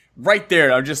right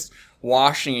there. I'm just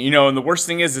washing it, and the worst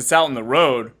thing is it's out in the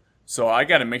road. So I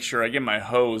got to make sure I get my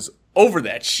hose over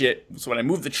that shit. So when I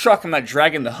move the truck, I'm not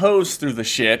dragging the hose through the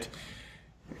shit.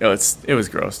 It was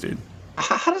gross, dude.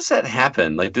 How does that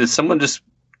happen? Like, does someone just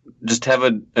have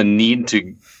a need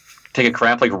to take a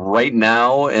crap like right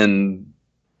now? And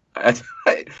I've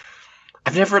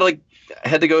never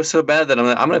had to go so bad that I'm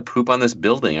going to poop on this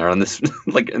building or on this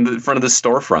like in the front of this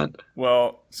storefront.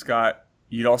 Well, Scott,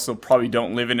 you also probably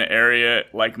don't live in an area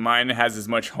like mine that has as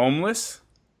much homeless.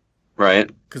 Right.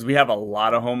 Because we have a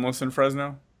lot of homeless in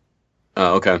Fresno.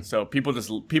 Oh, okay. So people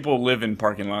live in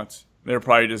parking lots. They're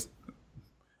probably just,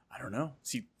 I don't know.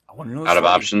 See, I want to know. Out of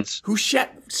options. Who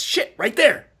shit right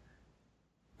there,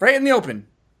 right in the open?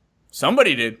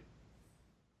 Somebody did.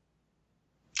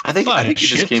 I think you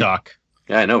just came. Talk.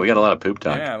 Yeah, I know. We got a lot of poop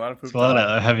talk. Yeah, a lot of poop talk. A lot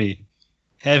of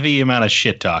heavy amount of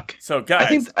shit talk. So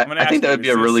guys, I think that would be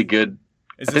a really good.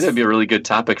 I think that'd be a really good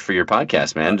topic for your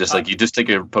podcast, man. Just like you just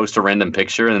post a random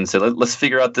picture and say, let's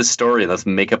figure out this story. Let's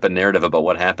make up a narrative about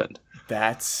what happened.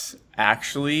 That's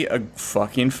actually a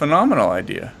fucking phenomenal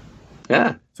idea.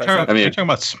 Yeah. So you're talking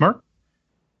about Smirk?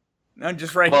 No,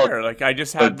 just here. Like, I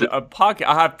just have a pocket.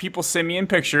 I'll have people send me in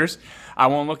pictures. I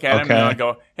won't look at them. And I'll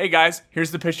go, hey, guys, here's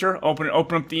the picture. Open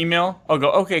up the email. I'll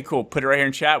go, okay, cool. Put it right here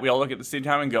in chat. We all look at the same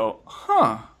time and go,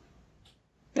 huh.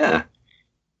 Yeah.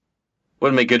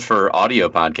 Wouldn't make good for audio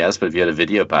podcasts, but if you had a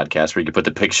video podcast where you could put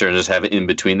the picture and just have it in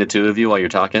between the two of you while you're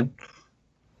talking.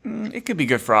 It could be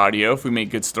good for audio if we make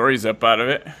good stories up out of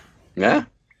it. Yeah.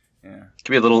 Yeah. It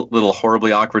could be a little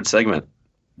horribly awkward segment.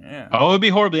 Yeah. Oh, it would be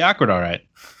horribly awkward, all right.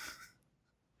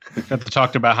 We have to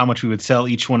talk about how much we would sell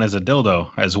each one as a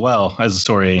dildo as well as the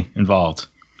story involved.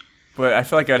 But I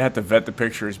feel like I'd have to vet the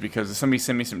pictures because if somebody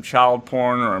sent me some child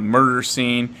porn or a murder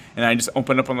scene and I just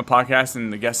open up on the podcast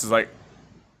and the guest is like,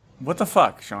 what the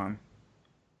fuck, Sean?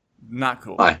 Not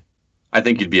cool. I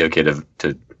think you'd be okay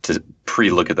to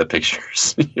pre-look at the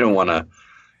pictures. You don't want to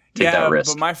take that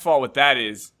risk. But my fault with that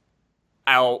is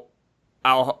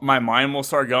my mind will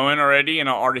start going already and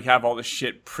I'll already have all this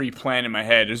shit pre-planned in my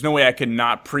head. There's no way I could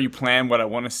not pre-plan what I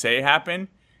want to say happen,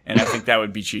 and I think that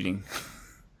would be cheating.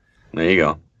 There you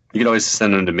go. You could always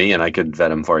send them to me and I could vet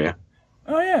them for you.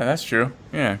 Oh, yeah, that's true.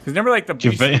 Yeah, because never like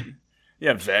the...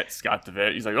 Yeah, vet, Scott the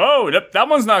vet. He's like, oh, that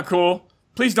one's not cool.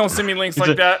 Please don't send me links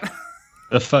like that.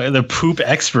 The poop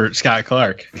expert, Scott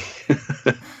Clark.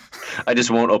 I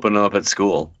just won't open them up at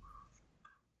school.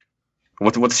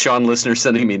 What's Sean Listener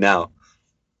sending me now?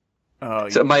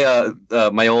 So my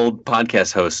old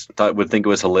podcast host would think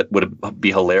would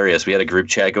be hilarious. We had a group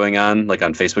chat going on, like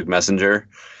on Facebook Messenger,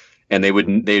 and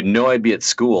they'd know I'd be at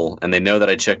school, and they know that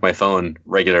I check my phone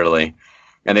regularly,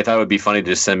 and they thought it would be funny to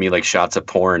just send me like shots of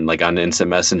porn, like on Instant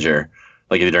Messenger,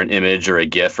 like either an image or a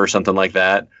GIF or something like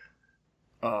that,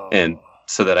 and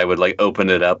so that I would like open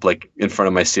it up like in front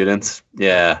of my students.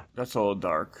 Yeah, that's a little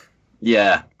dark.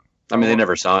 Yeah, I mean they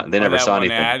never saw it. They never saw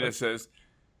anything. Ad that says,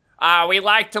 we'd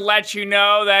like to let you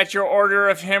know that your order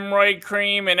of hemorrhoid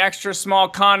cream and extra small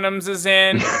condoms is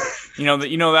in. You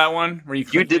know that one where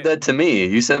you did that to me.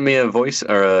 You sent me a voice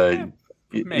or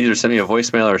either sent me a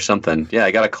voicemail or something. Yeah,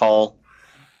 I got a call.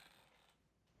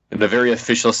 And a very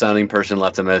official sounding person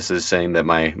left a message saying that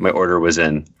my order was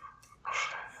in.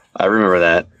 I remember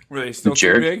that. Were they still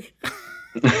too big?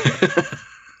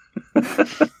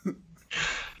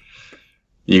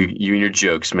 You and your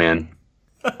jokes, man.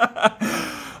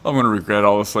 I'm gonna regret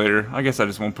all this later. I guess I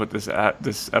just won't put this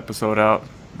episode out.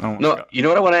 No, you know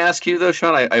what I want to ask you though,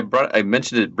 Sean? I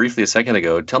mentioned it briefly a second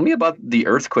ago. Tell me about the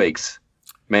earthquakes,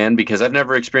 man, because I've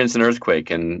never experienced an earthquake.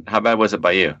 And how bad was it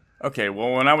by you? Okay,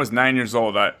 well, when I was 9 years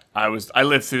old, I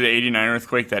lived through the '89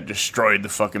 earthquake that destroyed the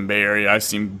fucking Bay Area. I've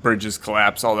seen bridges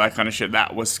collapse, all that kind of shit.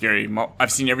 That was scary.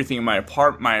 I've seen everything in my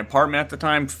apartment at the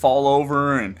time fall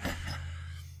over, and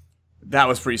that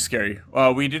was pretty scary.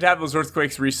 We did have those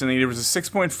earthquakes recently. There was a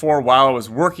 6.4 while I was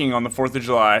working on the 4th of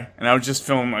July, and I was just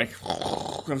feeling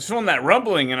that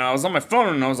rumbling, and I was on my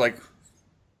phone, and I was like,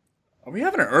 are we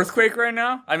having an earthquake right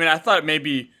now? I mean, I thought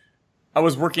maybe I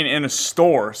was working in a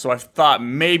store, so I thought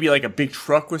maybe like a big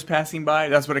truck was passing by.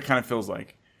 That's what it kind of feels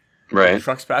like. Right. Like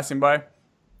trucks passing by.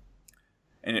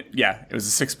 And it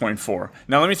was a 6.4.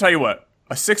 Now, let me tell you what.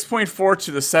 A 6.4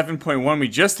 to the 7.1 we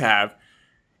just have,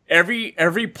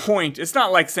 every point, it's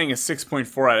not like saying a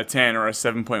 6.4 out of 10 or a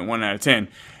 7.1 out of 10.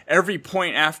 Every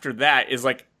point after that is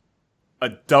like a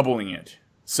doubling it.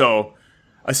 So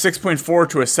a 6.4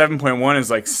 to a 7.1 is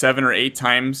like 7 or 8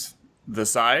 times the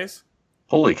size.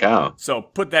 Holy cow. So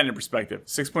put that into perspective.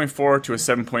 6.4 to a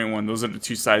 7.1, those are the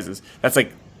two sizes. That's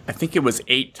like, I think it was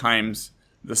 8 times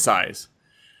the size.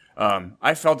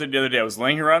 I felt it the other day. I was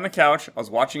laying around on the couch. I was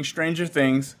watching Stranger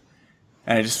Things.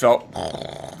 And I just felt,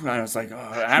 and I was like,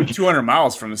 I'm 200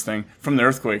 miles from this thing, from the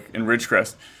earthquake in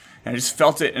Ridgecrest. And I just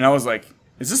felt it, and I was like,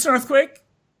 is this an earthquake?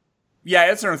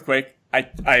 Yeah, it's an earthquake.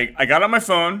 I got on my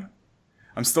phone.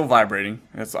 I'm still vibrating.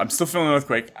 I'm still feeling an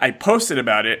earthquake. I posted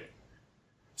about it,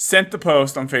 sent the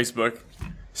post on Facebook,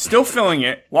 still feeling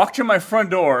it, walked to my front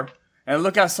door, and I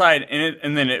look outside,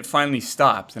 and then it finally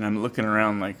stopped. And I'm looking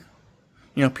around like,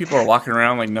 people are walking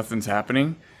around like nothing's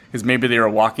happening. Because maybe they were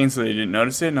walking so they didn't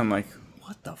notice it. And I'm like,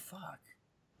 what the fuck?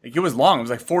 Like, it was long. It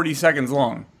was like 40 seconds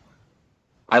long.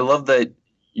 I love that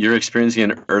you're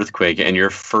experiencing an earthquake and your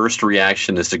first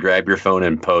reaction is to grab your phone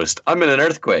and post, I'm in an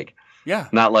earthquake. Yeah.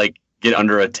 Not like get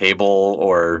under a table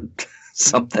or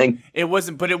something. It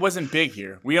wasn't big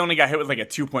here. We only got hit with like a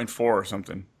 2.4 or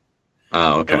something.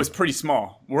 Oh, okay. It was pretty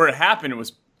small. Where it happened, it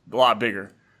was a lot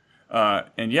bigger.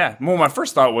 And yeah, well, my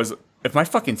first thought was, if my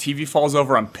fucking TV falls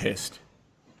over, I'm pissed.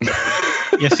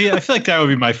 Yeah, see, I feel like that would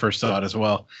be my first thought as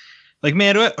well. Like,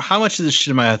 man, how much of this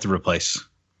shit am I have to replace?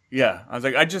 Yeah, I was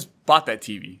like, I just bought that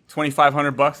TV,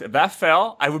 $2,500. If that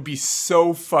fell, I would be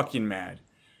so fucking mad,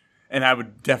 and I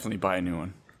would definitely buy a new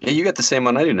one. Yeah, you got the same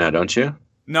one I do now, don't you?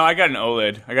 No, I got an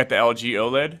OLED. I got the LG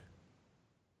OLED.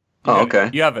 Okay.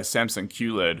 You have a Samsung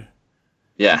QLED.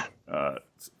 Yeah.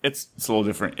 It's a little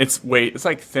different. It's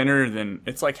like thinner than,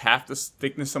 it's like half the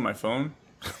thickness of my phone.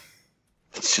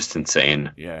 It's just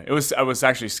insane. Yeah, I was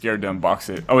actually scared to unbox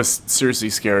it. I was seriously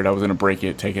scared I was going to break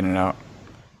it, taking it out.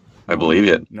 I believe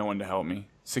it. No one to help me.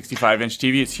 65-inch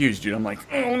TV, it's huge, dude. I'm like,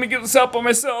 let me get this out by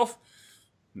myself.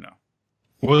 No.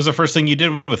 What was the first thing you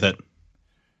did with it?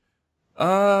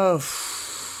 Go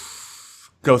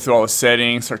through all the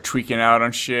settings, start tweaking out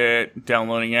on shit,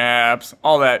 downloading apps,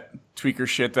 all that tweaker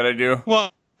shit that I do.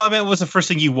 Well, I mean, what was the first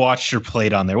thing you watched or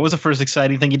played on there? What was the first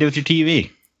exciting thing you did with your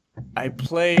TV? I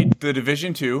played The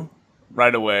Division 2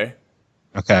 right away.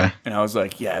 Okay. And I was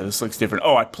like, yeah, this looks different.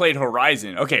 Oh, I played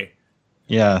Horizon. Okay.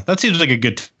 Yeah, that seems like a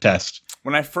good test.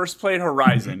 When I first played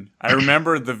Horizon, I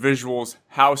remember the visuals,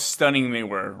 how stunning they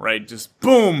were, right? Just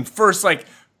boom, first like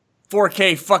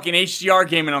 4K fucking HDR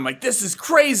game, and I'm like, this is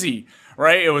crazy,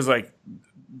 right? It was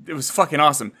fucking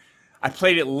awesome. I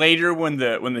played it later when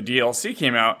the DLC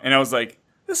came out, and I was like,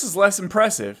 this is less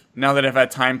impressive. Now that I've had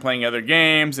time playing other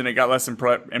games and it got less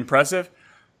impressive,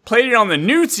 played it on the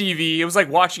new TV, it was like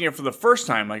watching it for the first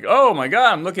time. Like, oh my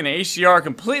god, I'm looking at HDR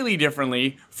completely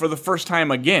differently for the first time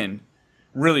again.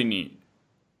 Really neat.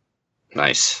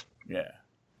 Nice. Yeah.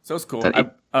 So it's cool.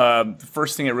 The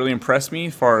first thing that really impressed me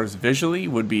as far as visually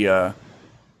would be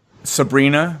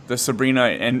Sabrina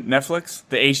and Netflix.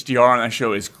 The HDR on that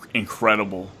show is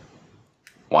incredible.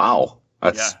 Wow.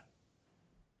 That's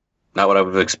not what I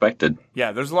would have expected.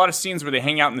 Yeah, there's a lot of scenes where they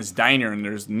hang out in this diner and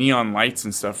there's neon lights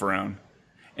and stuff around.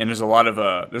 And there's a lot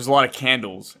of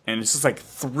candles, and it's just like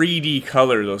 3D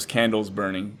color, those candles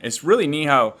burning. It's really neat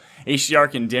how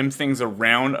HDR can dim things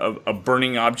around a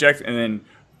burning object and then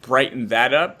brighten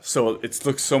that up so it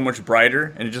looks so much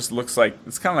brighter, and it just looks like,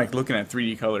 it's kind of like looking at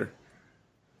 3D color.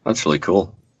 That's really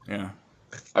cool. Yeah.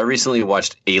 I recently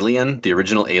watched Alien, the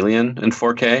original Alien, in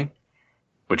 4K,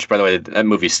 which, by the way, that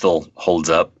movie still holds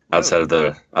up outside of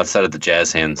the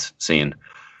jazz hands scene.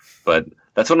 But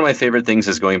that's one of my favorite things,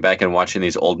 is going back and watching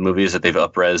these old movies that they've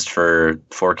up-resed for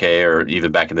 4K or even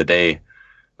back in the day,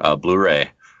 Blu-ray,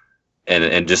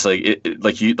 and just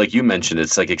like you mentioned,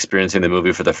 it's like experiencing the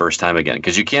movie for the first time again,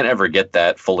 because you can't ever get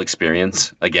that full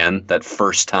experience again that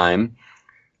first time,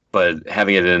 but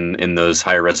having it in those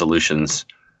higher resolutions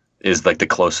is like the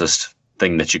closest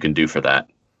thing that you can do for that.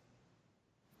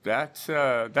 That's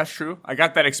true. I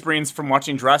got that experience from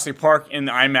watching Jurassic Park in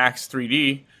the IMAX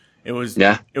 3D. It was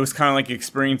kind of like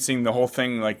experiencing the whole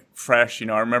thing like fresh. You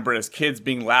know, I remember as kids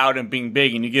being loud and being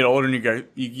big, and you get older and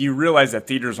you realize that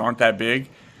theaters aren't that big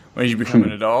when you become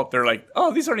an adult. They're like,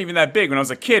 oh, these aren't even that big. When I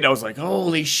was a kid, I was like,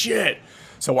 holy shit.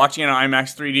 So watching it on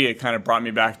IMAX 3D, it kind of brought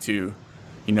me back to,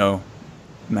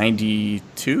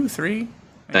 92, 3?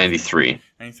 93.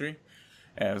 93?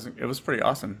 Yeah, it was pretty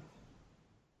awesome.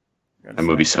 That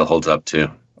movie still holds up too.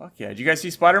 Fuck yeah. Did you guys see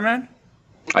Spider-Man?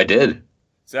 I did.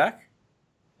 Zach?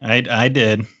 I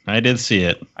did. I did see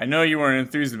it. I know you weren't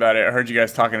enthused about it. I heard you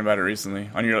guys talking about it recently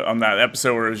on that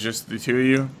episode where it was just the two of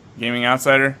you, Gaming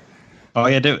Outsider. Oh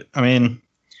yeah, I mean,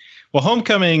 well,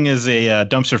 Homecoming is a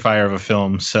dumpster fire of a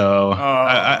film, so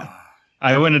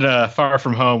I went into Far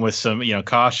From Home with some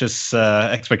cautious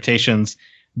expectations.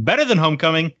 Better than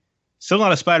Homecoming. Still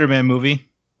not a Spider-Man movie,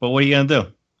 but what are you gonna do?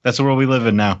 That's the world we live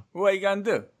in now. What are you gonna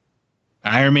do?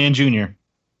 Iron Man Jr.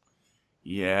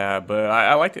 Yeah, but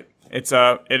I liked it.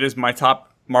 It is my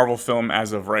top Marvel film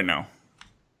as of right now.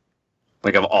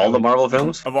 Like of all the Marvel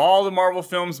films? Of all the Marvel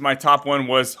films, my top one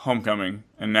was Homecoming,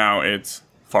 and now it's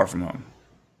Far From Home.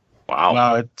 Wow.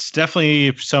 Well, it's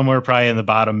definitely somewhere probably in the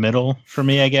bottom middle for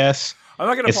me, I guess. I'm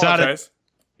not going to apologize.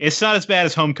 It's not as bad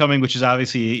as Homecoming, which is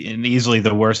obviously and easily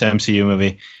the worst MCU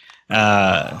movie.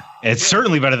 It's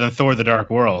certainly better than Thor: The Dark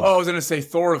World. Oh, I was going to say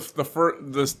Thor: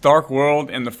 The Dark World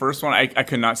and the first one. I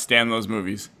could not stand those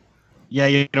movies. Yeah,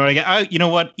 you know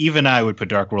what? Even I would put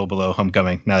Dark World below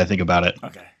Homecoming. Now that I think about it.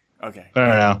 Okay. But I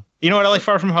don't know. You know what? I like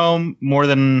Far From Home more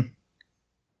than.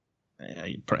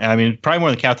 I mean, probably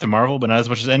more than Captain Marvel, but not as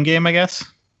much as Endgame, I guess.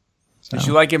 So. Did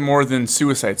you like it more than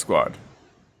Suicide Squad?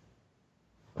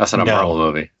 That's not a Marvel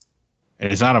movie.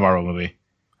 It is not a Marvel movie.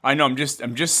 I know. I'm just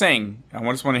saying. I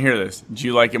just want to hear this. Do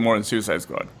you like it more than Suicide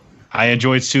Squad? I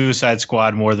enjoyed Suicide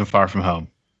Squad more than Far From Home.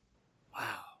 Wow.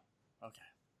 Okay.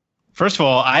 First of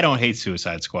all, I don't hate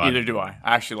Suicide Squad. Neither do I.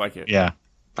 I actually like it. Yeah.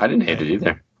 I didn't hate it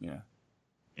either. Yeah.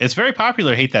 It's very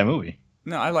popular to hate that movie.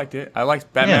 No, I liked it. I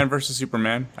liked Batman versus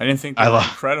Superman. I didn't think they were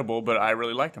incredible, but I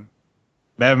really liked them.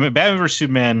 Batman vs.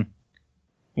 Superman,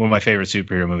 one of my favorite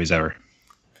superhero movies ever.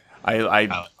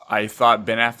 I thought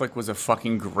Ben Affleck was a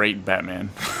fucking great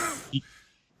Batman.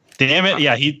 Damn it!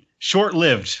 Yeah, he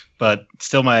short-lived, but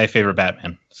still my favorite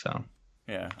Batman. So.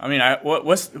 Yeah, I mean,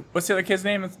 what's the other kid's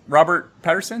name? Robert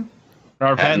Pattinson.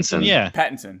 Robert Pattinson. Yeah.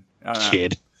 Pattinson.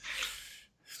 Kid.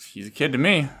 He's a kid to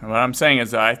me. What I'm saying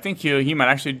is, I think he might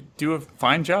actually do a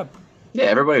fine job. Yeah,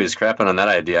 everybody was crapping on that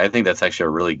idea. I think that's actually a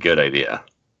really good idea.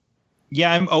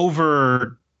 Yeah, I'm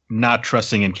over not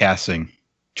trusting in casting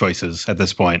choices at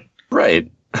this point.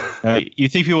 Right. You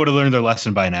think people would have learned their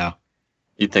lesson by now?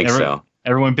 You'd think so.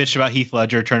 Everyone bitched about Heath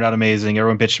Ledger, turned out amazing.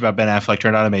 Everyone bitched about Ben Affleck,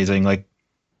 turned out amazing. Like,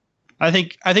 I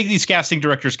think these casting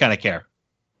directors kind of care.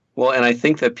 Well, and I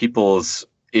think that people's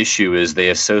issue is they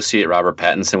associate Robert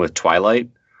Pattinson with Twilight.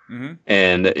 Mm-hmm.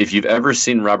 And if you've ever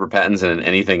seen Robert Pattinson in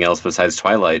anything else besides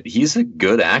Twilight, he's a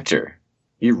good actor.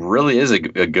 He really is a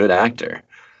good actor.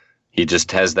 He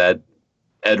just has that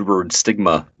Edward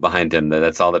stigma behind him.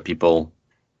 That's all that people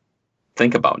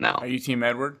think about now. Are you Team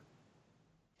Edward?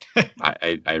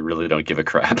 I really don't give a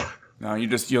crap. No, you'll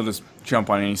just jump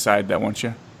on any side that wants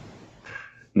you.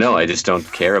 No, I just don't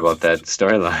care about that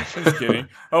storyline. Just kidding.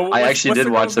 Oh, I actually did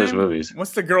watch those movies.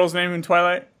 What's the girl's name in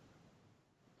Twilight?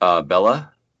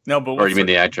 Bella? No, but or you mean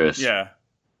the actress? Yeah.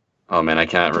 Oh man, I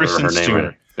can't remember her name.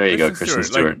 Stewart. There you go, Kristen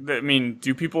Stewart. Like, I mean,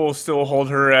 do people still hold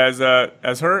her as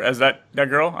that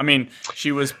girl? I mean,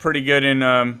 she was pretty good in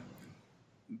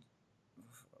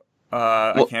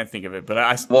I can't think of it, but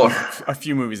a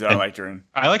few movies that I liked her in.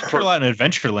 I liked her a lot in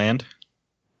Adventureland.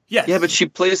 Yes. Yeah, but she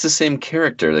plays the same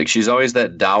character. Like she's always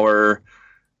that dour,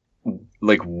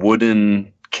 like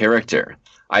wooden character.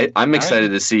 I'm excited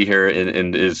to see her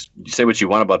in say what you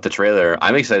want about the trailer.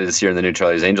 I'm excited to see her in the new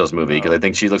Charlie's Angels movie because I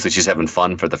think she looks like she's having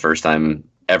fun for the first time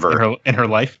ever in her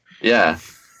life. Yeah.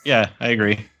 Yeah, I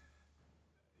agree.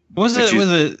 Was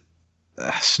it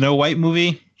Snow White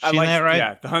movie? She in that, right?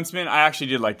 Yeah, The Huntsman. I actually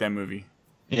did like that movie.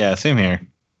 Yeah, same here.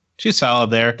 She's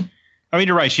solid there. I mean,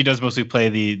 you're right. She does mostly play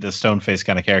the stone face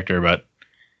kind of character, but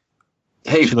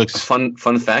hey, she looks fun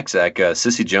fact, Zach.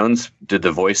 Cissy Jones did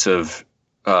the voice of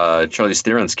Charlize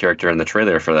Theron's character in the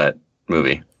trailer for that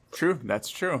movie. True, that's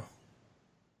true.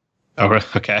 Oh,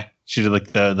 okay. She did like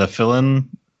the fill-in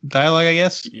dialogue, I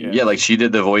guess. Yeah, like she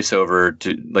did the voiceover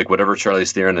to like whatever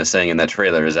Charlize Theron is saying in that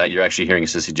trailer. Is that you're actually hearing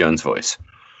Cissy Jones' voice?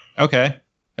 Okay,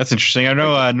 that's interesting. I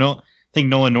know. I think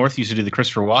Nolan North used to do the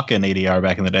Christopher Walken ADR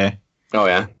back in the day. Oh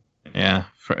yeah, yeah.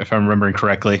 If I'm remembering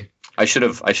correctly, I should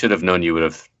have known you would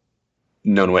have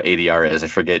known what ADR is. I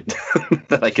forget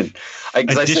that I can.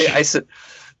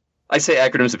 I say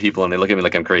acronyms to people and they look at me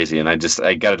like I'm crazy, and I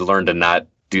got to learn to not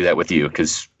do that with you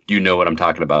because you know what I'm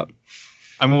talking about.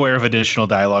 I'm aware of additional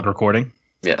dialogue recording.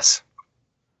 Yes.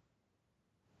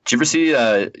 Did you ever see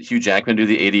Hugh Jackman do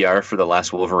the ADR for the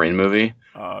last Wolverine movie?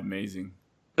 Amazing.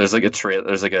 There's like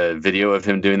a video of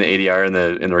him doing the ADR in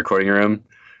the recording room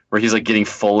where he's like getting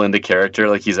full into character,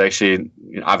 like he's actually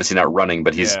obviously not running,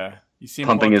 but he's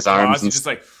pumping his arms and just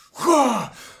like,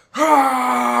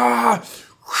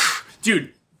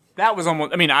 dude. That was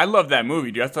almost. I mean, I love that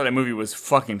movie, dude. I thought that movie was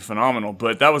fucking phenomenal,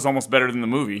 but that was almost better than the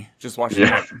movie. Just watching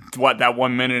that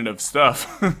 1 minute of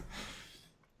stuff.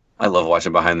 I love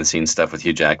watching behind the scenes stuff with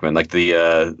Hugh Jackman, like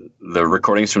the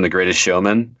recordings from The Greatest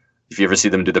Showman. If you ever see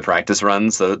them do the practice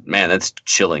runs, man, that's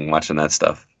chilling watching that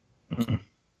stuff. A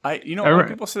lot of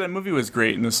people said that movie was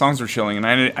great and the songs were chilling, and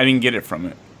I didn't get it from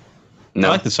it. No.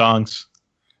 I like the songs.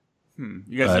 You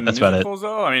guys into musicals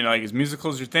though? I mean, like, is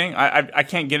musicals your thing? I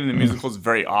can't get into musicals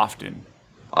very often.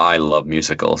 I love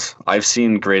musicals. I've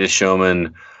seen Greatest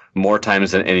Showman more times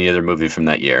than any other movie from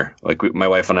that year. Like my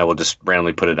wife and I will just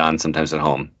randomly put it on sometimes at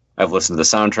home. I've listened to the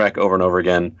soundtrack over and over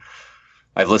again.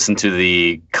 I've listened to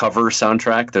the cover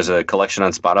soundtrack. There's a collection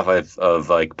on Spotify of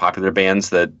like popular bands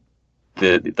that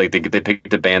they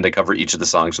picked a band to cover each of the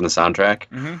songs from the soundtrack.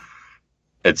 Mm-hmm.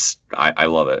 I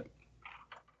love it.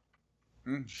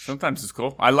 Sometimes it's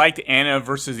cool. I liked Anna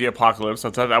versus the Apocalypse.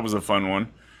 I thought that was a fun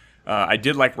one. I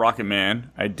did like Rocket Man.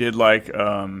 I did like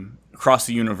Across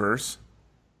the Universe.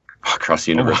 Across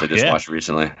the Universe, I just watched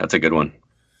recently. That's a good one.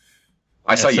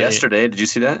 I saw yesterday. Did you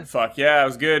see that? Fuck yeah, it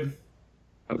was good.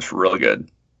 It was real good.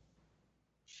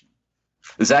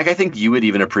 Zach, I think you would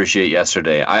even appreciate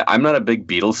Yesterday. I'm not a big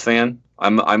Beatles fan.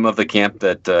 I'm of the camp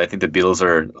that I think the Beatles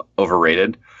are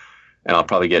overrated, and I'll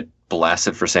probably get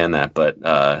blasted for saying that, but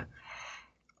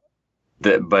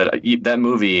that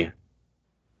movie,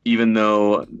 even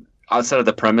though outside of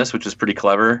the premise, which is pretty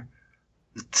clever,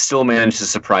 still managed to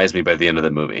surprise me by the end of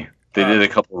the movie. They did a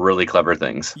couple really clever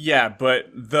things. Yeah, but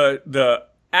the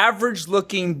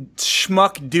average-looking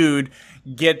schmuck dude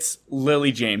gets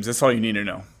Lily James. That's all you need to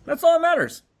know. That's all that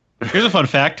matters. Here's a fun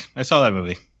fact. I saw that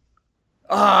movie.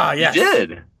 Yes. You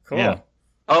did? Cool. Yeah.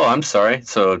 Oh, I'm sorry.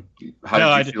 So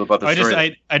how did you feel about the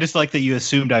story? I just like that you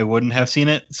assumed I wouldn't have seen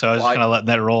it, so I was kind of letting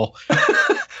that roll.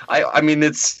 I mean,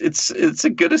 it's a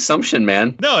good assumption,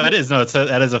 man. No, it is. No,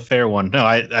 that is a fair one. No,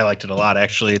 I liked it a lot,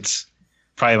 actually. It's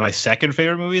probably my second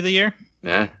favorite movie of the year.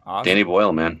 Yeah, awesome. Danny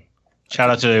Boyle, man. Shout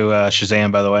out to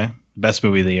Shazam, by the way. Best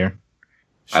movie of the year.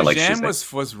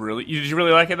 Shazam was really... Did you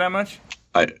really like it that much?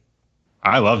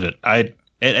 I loved it.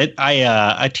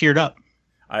 I teared up.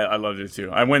 I loved it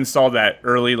too. I went and saw that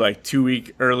early, like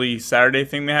 2-week early Saturday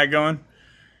thing they had going.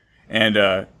 And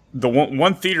the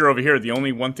one theater over here, the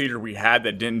only one theater we had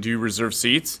that didn't do reserved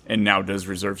seats and now does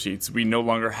reserved seats. We no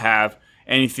longer have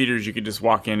any theaters you could just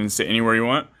walk in and sit anywhere you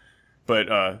want.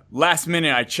 But last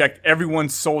minute, I checked,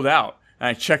 everyone's sold out. And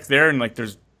I checked there and like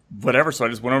there's whatever. So I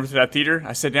just went over to that theater.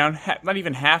 I sat down, not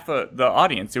even half of the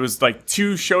audience. It was like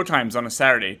 2 showtimes on a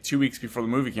Saturday, 2 weeks before the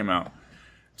movie came out.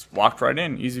 Just walked right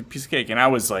in, easy piece of cake. And I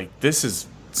was like, this is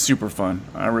super fun.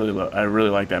 I really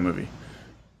like that movie.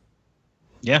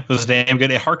 Yeah, it was damn good.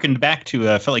 It harkened back to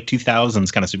felt like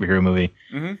 2000s kind of superhero movie.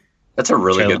 Mm-hmm. That's a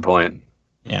really good point.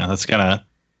 Yeah, that's kind of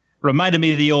reminded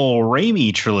me of the old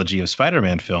Raimi trilogy of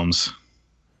Spider-Man films.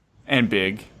 And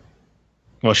Big.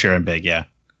 Well, sure, and Big, yeah.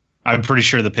 I'm pretty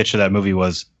sure the pitch of that movie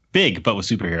was Big, but with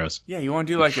superheroes. Yeah, you want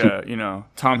to do like a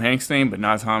Tom Hanks thing, but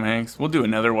not Tom Hanks? We'll do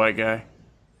another white guy.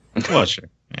 Well, sure,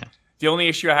 yeah. The only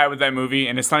issue I had with that movie,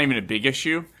 and it's not even a big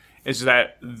issue, is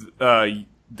that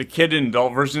the kid and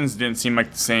adult versions didn't seem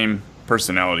like the same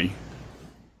personality.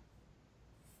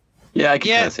 Yeah, I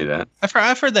can kind of see that.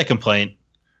 I've heard that complaint.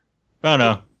 I don't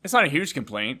know. It's not a huge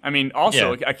complaint. I mean,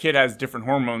 also, a kid has different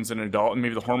hormones than an adult, and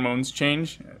maybe the hormones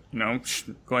change. You know,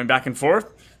 going back and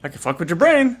forth. That could fuck with your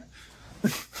brain.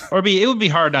 Or it would be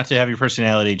hard not to have your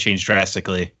personality change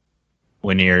drastically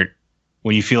when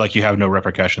you feel like you have no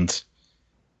repercussions.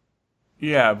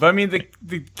 Yeah, but I mean,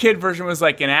 the kid version was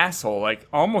like an asshole, like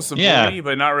almost a bully,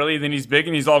 but not really. Then he's big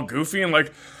and he's all goofy and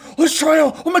like, let's try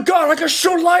oh my god, I can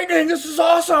shoot lightning, this is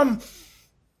awesome.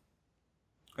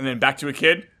 And then back to a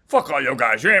kid, fuck all you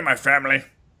guys, you ain't my family.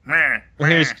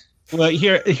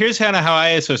 Here's kind of how I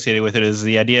associated with it is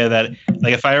the idea that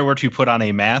like if I were to put on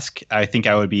a mask, I think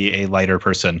I would be a lighter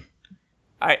person.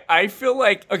 I feel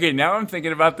like, okay, now I'm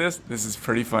thinking about this. This is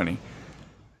pretty funny.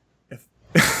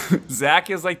 Zach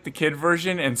is like the kid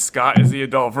version and Scott is the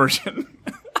adult version.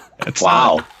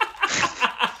 Wow.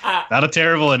 Not a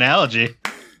terrible analogy.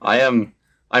 I'm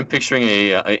picturing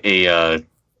a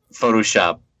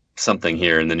Photoshop something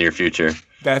here in the near future.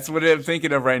 That's what I'm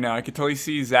thinking of right now. I could totally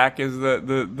see Zach as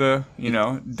the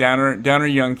downer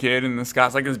young kid, and then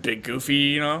Scott's like this big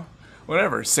goofy,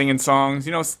 whatever, singing songs.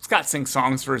 Scott sings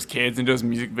songs for his kids and does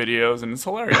music videos, and it's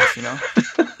hilarious,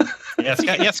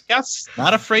 Scott's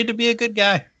not afraid to be a good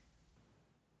guy.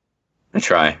 I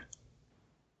try.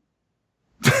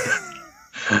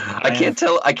 I can't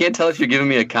tell if you're giving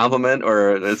me a compliment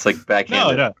or it's like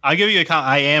backhanded. No. I'll give you a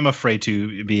compliment. I am afraid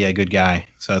to be a good guy,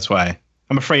 so that's why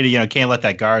I'm afraid to, can't let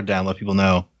that guard down. Let people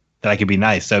know that I can be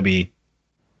nice. That'd be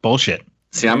bullshit.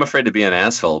 See, I'm afraid to be an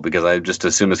asshole because I just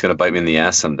assume it's going to bite me in the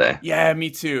ass someday. Yeah, me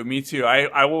too.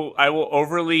 I will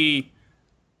overly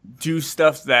do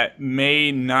stuff that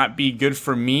may not be good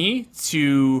for me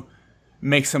to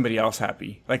make somebody else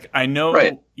happy. Like I know,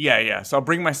 right. Yeah. So I'll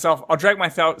drag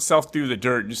myself through the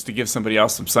dirt just to give somebody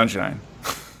else some sunshine.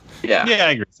 Yeah,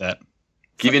 I agree with that.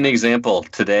 Give you an example.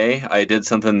 Today, I did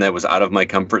something that was out of my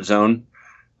comfort zone.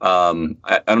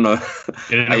 I don't know.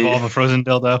 Did it involve a frozen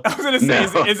dildo? I was going to say,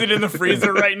 No. is it in the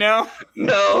freezer right now?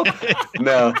 No.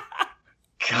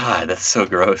 God, that's so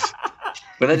gross.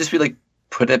 Would that just be like,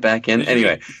 put it back in?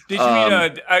 Anyway. Did you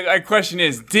eat a question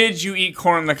is, did you eat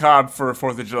corn on the cob for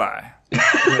 4th of July?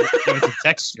 It's a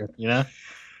texture,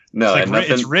 No,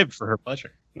 it's rib for her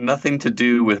pleasure. Nothing to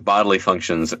do with bodily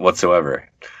functions whatsoever.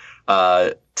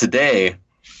 Today,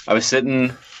 I was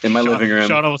sitting in my living room.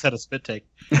 Sean almost had a spit take.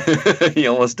 He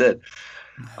almost did.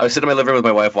 I was sitting in my living room with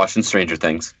my wife watching Stranger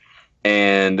Things,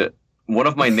 and one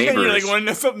of my neighbors. You're like, want to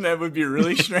know something that would be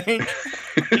really strange?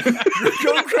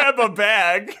 Go grab a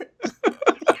bag.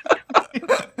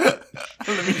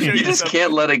 You just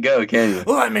can't let it go, can you?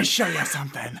 Let me show you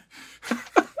something.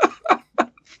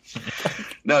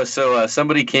 No, so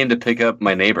somebody came to pick up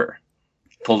my neighbor.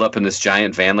 Pulled up in this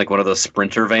giant van, like one of those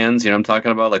Sprinter vans, you know what I'm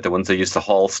talking about? Like the ones they used to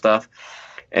haul stuff.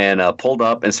 And pulled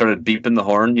up and started beeping the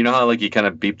horn. You know how like you kind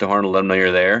of beep the horn to let them know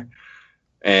you're there?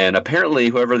 And apparently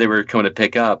whoever they were coming to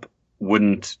pick up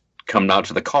wouldn't come out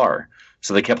to the car.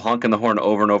 So they kept honking the horn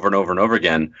over and over and over and over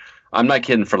again. I'm not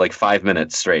kidding, for like 5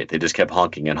 minutes straight. They just kept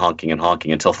honking and honking and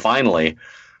honking until finally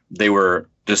they were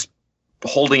just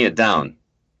holding it down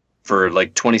for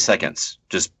like 20 seconds.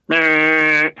 Just...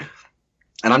 And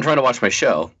I'm trying to watch my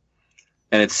show.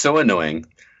 And it's so annoying.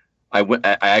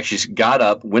 I actually got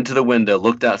up, went to the window,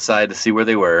 looked outside to see where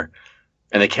they were,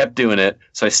 and they kept doing it.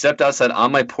 So I stepped outside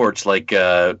on my porch like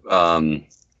Clint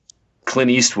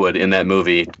Eastwood in that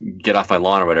movie, Get Off My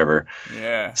Lawn or whatever.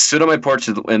 Yeah. Stood on my porch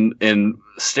and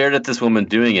stared at this woman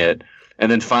doing it,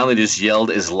 and then finally just yelled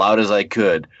as loud as I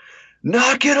could,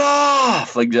 "Knock it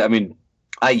off!" Like, I mean,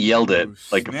 I yelled it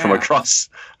from across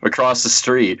the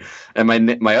street, and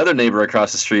my other neighbor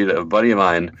across the street, a buddy of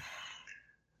mine,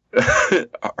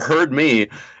 heard me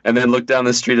and then looked down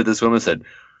the street at this woman and said,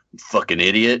 "Fucking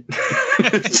idiot."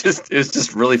 It was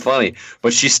just really funny.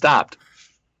 But she stopped.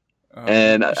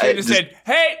 And she just said,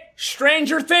 "Hey,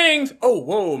 Stranger Things." Oh,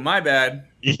 whoa, my bad.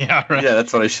 Yeah, right. Yeah,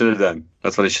 that's what I should have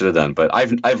done. But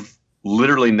I've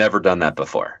literally never done that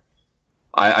before.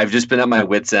 I've just been at my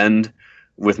wit's end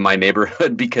with my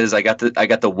neighborhood because I got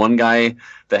the one guy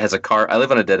that has a car. I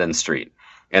live on a dead end street.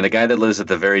 And the guy that lives at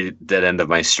the very dead end of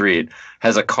my street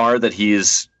has a car that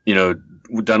he's,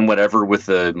 done whatever with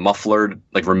the muffler,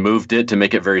 like removed it to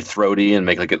make it very throaty and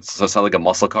make it sound like a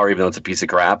muscle car, even though it's a piece of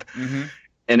crap. Mm-hmm.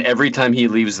 And every time he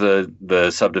leaves the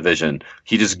subdivision,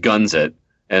 he just guns it.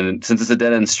 And since it's a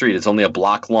dead end street, it's only a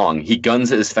block long. He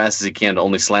guns it as fast as he can to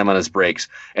only slam on his brakes.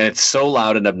 And it's so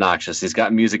loud and obnoxious. He's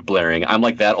got music blaring. I'm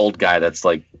like that old guy that's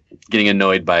like getting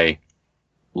annoyed by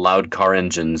loud car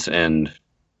engines and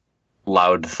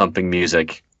loud thumping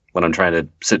music when I'm trying to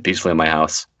sit peacefully in my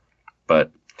house. But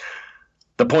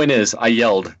the point is, I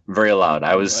yelled very loud.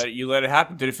 You let it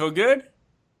happen. Did it feel good?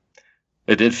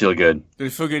 It did feel good. Did it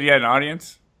feel good you had an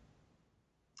audience?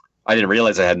 I didn't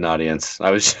realize I had an audience.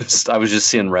 I was just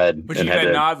seeing red. But you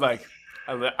had nod like,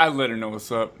 I let her know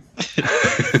what's up.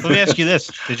 Let me ask you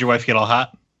this. Did your wife get all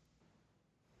hot?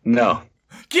 No.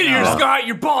 Get here, Scott.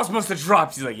 Your balls must have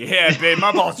dropped. He's like, yeah, babe,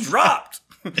 my balls dropped.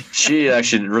 She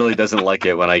actually really doesn't like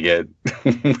it when I get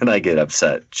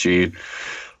upset. She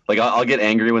I'll get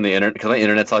angry when because my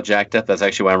internet's all jacked up. That's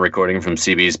actually why I'm recording from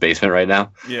CB's basement right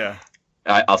now. Yeah.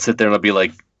 I'll sit there and I'll be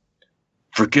like,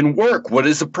 freaking work. What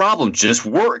is the problem? Just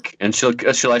work. And she'll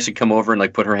actually come over and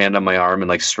like put her hand on my arm and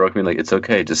like stroke me like, it's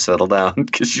okay, just settle down,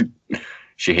 because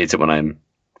she hates it when I'm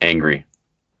angry.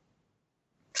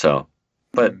 So,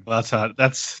 but well,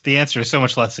 that's the answer is so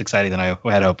much less exciting than I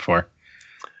had hoped for.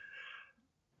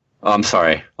 I'm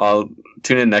sorry. I'll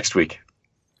tune in next week.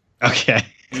 Okay.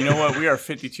 You know what? We are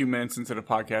 52 minutes into the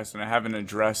podcast, and I haven't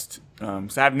addressed. So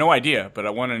I have no idea, but I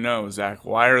want to know, Zach,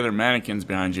 why are there mannequins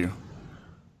behind you?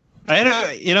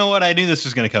 You know what? I knew this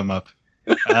was going to come up.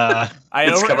 I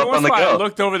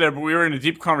looked over there, but we were in a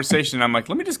deep conversation. And I'm like,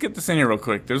 let me just get this in here real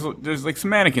quick. There's like some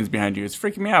mannequins behind you. It's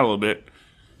freaking me out a little bit.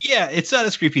 Yeah, it's not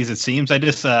as creepy as it seems. I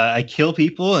just I kill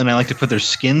people, and I like to put their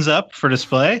skins up for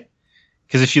display.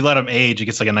 Because if you let them age, it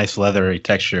gets like a nice leathery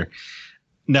texture.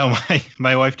 No,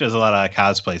 my wife does a lot of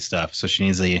cosplay stuff, so she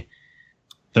needs the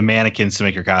mannequins to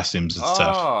make her costumes and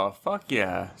stuff. Oh, fuck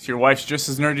yeah! So your wife's just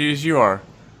as nerdy as you are.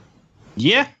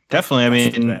 Yeah, definitely.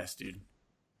 That's the best, dude.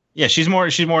 Yeah, she's more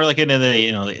like into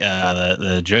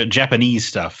the Japanese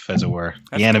stuff, as it were,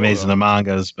 the animes cool, and the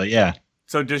mangas. But yeah.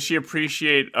 So does she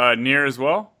appreciate Nier as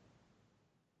well?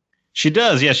 She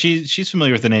does. Yeah, she's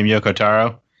familiar with the name Yoko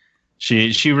Taro.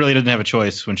 She really didn't have a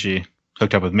choice when she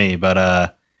hooked up with me,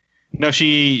 but no,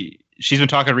 she's been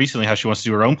talking recently how she wants to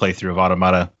do her own playthrough of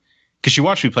Automata because she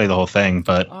watched me play the whole thing.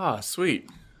 But sweet.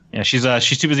 Yeah, she's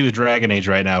too busy with Dragon Age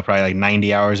right now. Probably like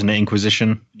 90 hours into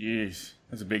Inquisition. Jeez,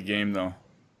 that's a big game though.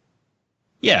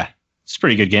 Yeah, it's a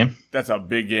pretty good game. That's a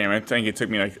big game. I think it took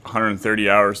me like 130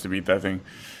 hours to beat that thing.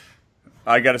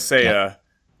 I gotta say,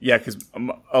 because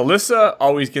Alyssa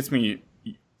always gets me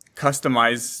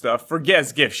customized stuff for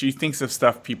guest gifts. She thinks of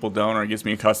stuff people don't, or gets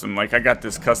me a custom. Like I got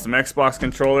this custom Xbox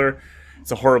controller.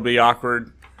 It's a horribly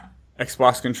awkward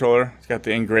Xbox controller. It's got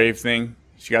the engraved thing.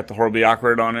 She got the horribly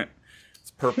awkward on it. It's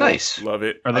purple. Nice. Love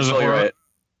it. Are those right?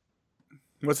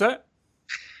 What's that?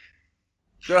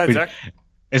 Go ahead, Zach.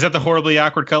 Is that the horribly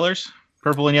awkward colors?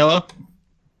 Purple and yellow?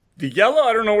 The yellow,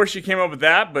 I don't know where she came up with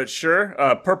that, but sure.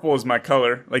 Purple is my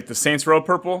color, like the Saints Row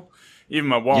purple. Even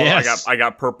my wall, yes. I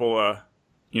got purple.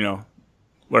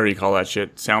 What do you call that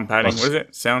shit? Sound padding? What is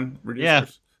it? Sound reducers? Yeah.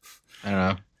 I don't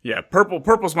know. Yeah,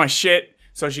 purple's my shit.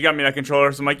 So she got me that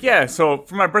controller. So I'm like, yeah. So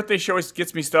for my birthday, she always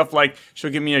gets me stuff like she'll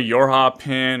give me a Yorha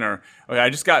pin, or I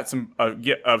just got some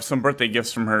birthday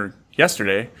gifts from her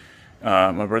yesterday.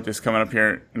 My birthday's coming up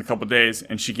here in a couple days,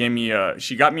 and she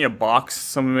got me a box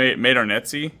someone made on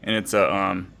Etsy, and it's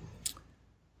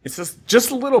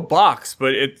just a little box,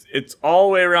 but it's all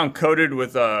the way around coated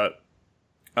with the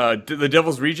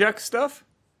Devil's Rejects stuff.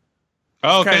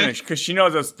 Oh, okay. Because she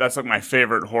knows that's like my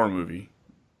favorite horror movie.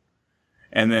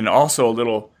 And then also a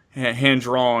little hand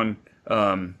drawn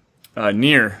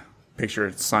Nier picture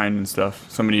signed and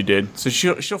stuff somebody did. So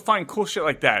she'll find cool shit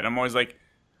like that. And I'm always like,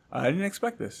 I didn't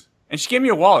expect this. And she gave me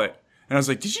a wallet. And I was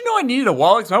like, did you know I needed a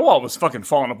wallet? Because my wallet was fucking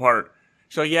falling apart.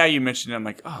 She's like, yeah, you mentioned it. I'm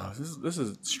like, oh, this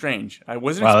is strange. I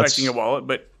wasn't expecting a wallet,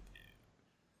 but,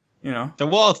 The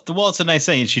wallet's a nice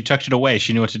thing. She tucked it away.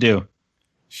 She knew what to do.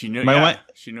 She knew.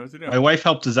 She knew what to do. My wife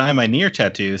helped design my Nier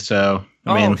tattoo, so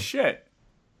shit.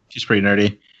 She's pretty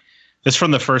nerdy. It's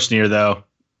from the first Nier, though.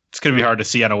 It's gonna be hard to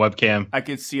see on a webcam. I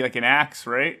could see like an axe,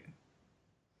 right?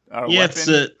 It's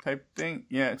a type thing.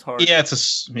 Yeah, it's hard. Yeah, it's a.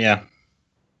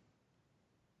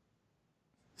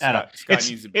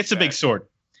 It's a big sword.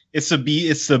 It's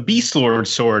the Beast Lord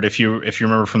sword. If you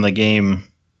remember from the game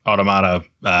Automata,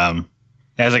 it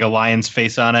has like a lion's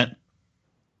face on it.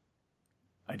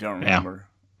 I don't remember.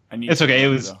 Yeah. It's okay.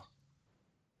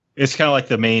 It's kind of like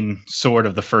the main sword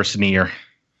of the first Nier.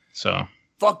 So.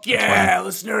 Fuck yeah!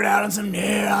 Let's nerd out on some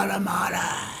Nier Automata.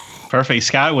 Perfect.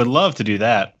 Scott would love to do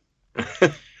that.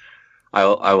 I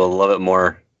will love it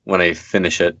more when I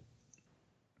finish it.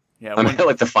 Yeah, I'm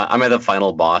at the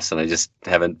final boss, and I just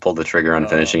haven't pulled the trigger on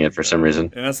finishing it for some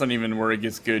reason. And that's not even where it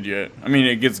gets good yet. I mean,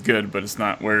 it gets good, but it's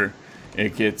not where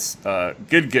it gets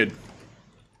good.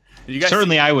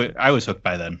 Certainly, I was hooked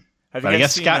by then. But I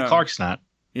guess Scott Clark's not.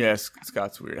 Yes,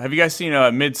 Scott's weird. Have you guys seen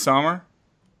Midsommar?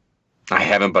 I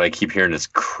haven't, but I keep hearing it's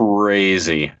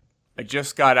crazy. I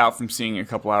just got out from seeing it a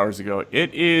couple hours ago.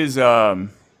 It is.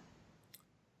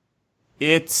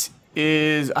 It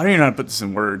is. I don't even know how to put this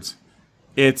in words.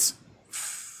 It's.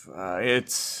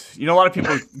 You know, a lot of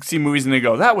people see movies and they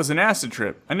go, "That was an acid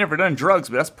trip." I've never done drugs,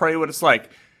 but that's probably what it's like.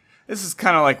 This is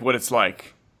kind of like what it's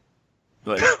like.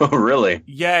 Like, oh, really?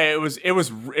 Yeah, it was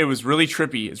really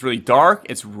trippy. It's really dark.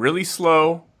 It's really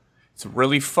slow. It's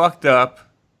really fucked up.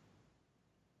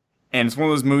 And it's one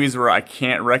of those movies where I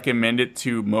can't recommend it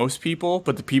to most people,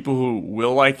 but the people who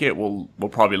will like it will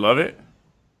probably love it.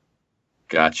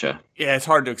 Gotcha. Yeah, it's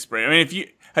hard to explain. I mean,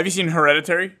 have you seen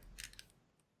Hereditary?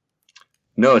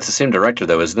 No, it's the same director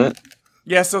though, isn't it?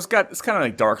 Yeah, so it's kind of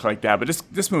like dark like that, but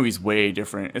this movie's way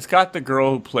different. It's got the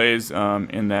girl who plays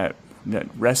in that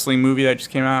wrestling movie that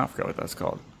just came out. I forgot what that's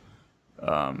called.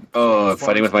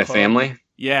 Fighting with My Family?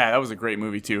 Yeah, that was a great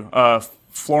movie too.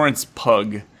 Florence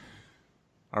Pugh.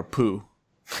 Or Pooh.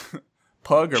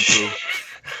 Pug or Pooh?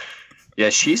 Yeah,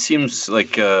 she seems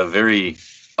like a very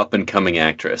up-and-coming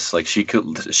actress. Like she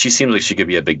seems like she could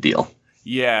be a big deal.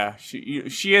 Yeah,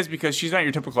 she is, because she's not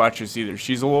your typical actress either.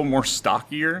 She's a little more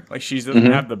stockier. Like, she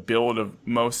doesn't have the build of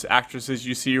most actresses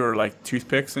you see, or like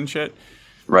toothpicks and shit.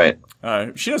 Right.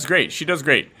 She does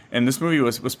great. And this movie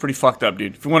was pretty fucked up,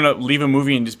 dude. If you want to leave a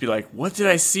movie and just be like, what did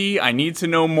I see? I need to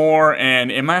know more.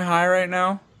 And am I high right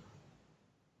now?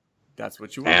 That's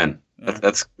what you want. Man,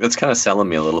 yeah. That's kind of selling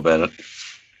me a little bit.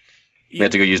 I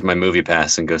have to go use my movie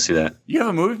pass and go see that. You have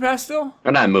a movie pass still?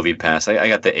 Or not a movie pass. I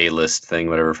got the A-list thing,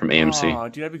 whatever, from AMC. Oh,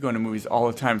 dude, I'd be going to movies all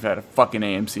the time if I had a fucking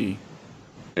AMC.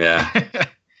 Yeah.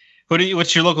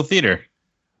 What's your local theater?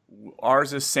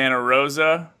 Ours is Santa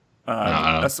Rosa.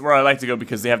 That's where I like to go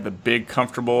because they have the big,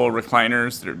 comfortable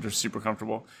recliners. They're super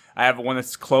comfortable. I have one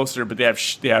that's closer, but they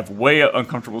have way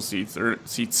uncomfortable seats. Their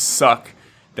seats suck.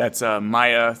 That's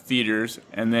Maya Theaters,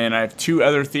 and then I have two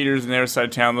other theaters on the other side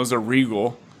of town. Those are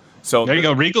Regal. So there you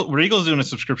go. Regal's doing a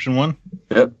subscription one.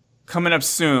 Yep. Coming up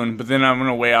soon, but then I'm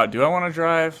gonna weigh out. Do I want to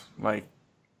drive like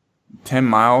 10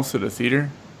 miles to the theater?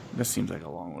 That seems like a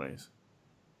long ways.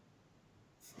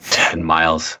 10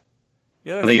 miles.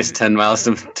 Yeah, I think it's 10 miles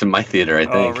to my theater, I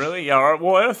think. Oh, really? Yeah.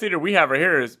 Well, the other theater we have right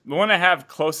here is the one I have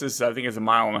closest. I think is 1.5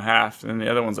 miles, and then the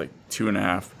other one's like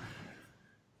 2.5.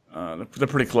 They're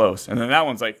pretty close, and then that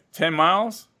one's like 10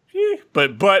 miles.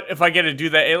 But if I get to do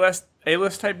that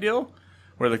A-list type deal,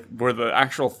 where the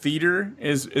actual theater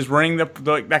is running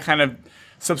that kind of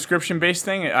subscription based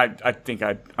thing, I think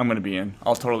I'm gonna be in.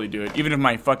 I'll totally do it, even if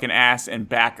my fucking ass and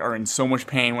back are in so much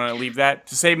pain when I leave that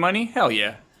to save money. Hell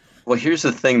yeah. Well, here's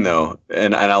the thing though,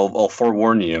 and I'll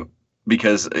forewarn you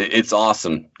because it's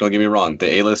awesome. Don't get me wrong,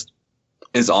 the A-list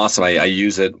is awesome. I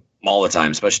use it all the time,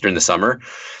 especially during the summer.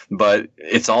 But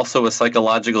it's also a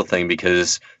psychological thing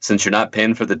because since you're not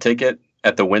paying for the ticket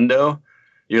at the window,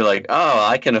 you're like, oh,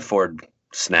 I can afford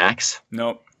snacks.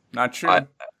 Nope, not true.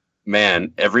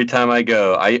 Man, every time I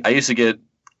go, I used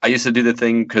to do the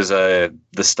thing because the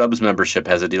Stubbs membership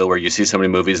has a deal where you see so many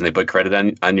movies and they put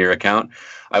credit on your account.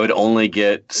 I would only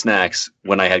get snacks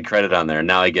when I had credit on there.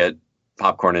 Now I get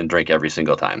popcorn and drink every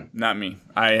single time. Not me.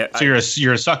 So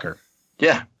you're a sucker.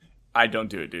 Yeah. I don't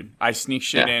do it, dude. I sneak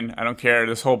shit in. I don't care.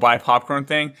 This whole buy popcorn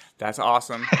thing, that's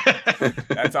awesome.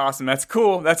 That's awesome. That's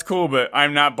cool. That's cool, but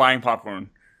I'm not buying popcorn.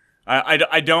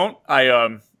 I don't.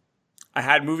 I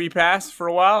had Movie Pass for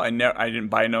a while. I didn't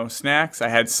buy no snacks. I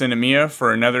had Cinemia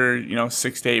for another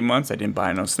 6 to 8 months. I didn't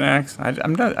buy no snacks.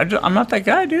 I'm not that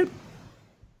guy, dude.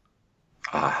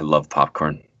 I love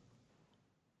popcorn.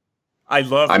 I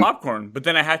love popcorn, but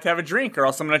then I have to have a drink or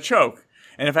else I'm gonna choke.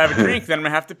 And if I have a drink, then I'm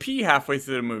going to have to pee halfway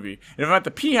through the movie. And if I have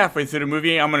to pee halfway through the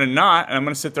movie, I'm going to not, and I'm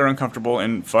going to sit there uncomfortable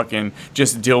and fucking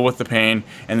just deal with the pain,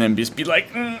 and then just be like,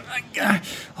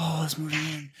 let's move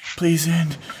in. Please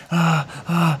end.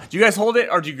 Do you guys hold it,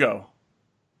 or do you go?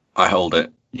 I hold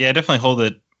it. Yeah, I definitely hold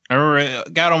it. I remember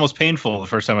it got almost painful the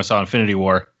first time I saw Infinity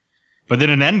War. But then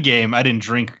in Endgame, I didn't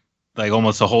drink like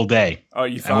almost the whole day. Oh,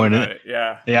 you thought about it,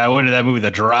 yeah. Yeah, I went to that movie with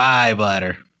a dry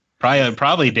bladder.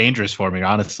 Probably dangerous for me,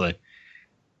 honestly.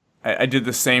 I did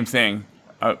the same thing.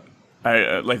 I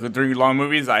like during long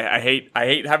movies, I hate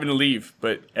having to leave,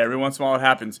 but every once in a while it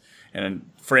happens. And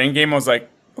for Endgame, I was like,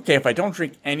 okay, if I don't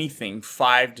drink anything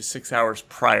 5 to 6 hours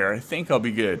prior, I think I'll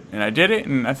be good. And I did it,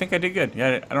 and I think I did good.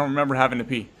 Yeah, I don't remember having to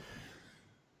pee.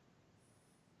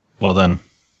 Well then,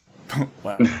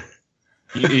 wow.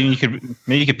 you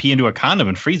could pee into a condom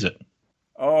and freeze it.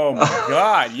 Oh my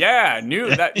god! Yeah,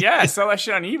 that. Yeah, sell that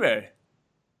shit on eBay.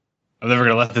 I'm never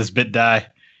gonna let this bit die.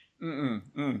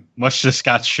 Much to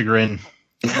Scott's chagrin.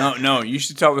 No. You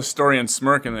should tell the story and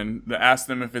smirk, and then ask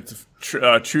them if it's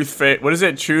truth. What is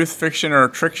it? Truth, fiction, or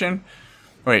triction?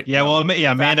 Wait. Yeah. Well,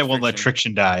 Amanda won't let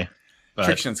Triction die. But.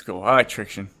 Triction's cool. I like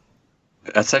Triction.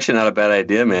 That's actually not a bad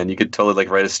idea, man. You could totally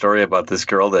write a story about this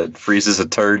girl that freezes a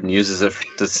turd and uses it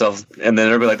to self, and then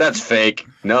everybody like, that's fake.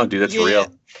 No, dude, that's real.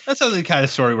 That's the kind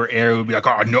of story where Aaron would be like,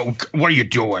 oh no, what are you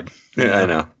doing? Yeah, I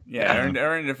know. Yeah,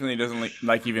 Aaron definitely doesn't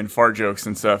like even fart jokes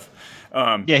and stuff.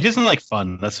 Yeah, he doesn't like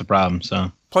fun. That's the problem.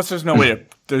 So plus, there's no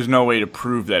way to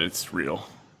prove that it's real.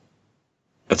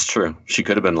 That's true. She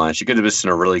could have been lying. She could have been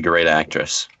a really great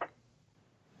actress.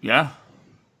 Yeah,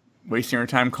 wasting her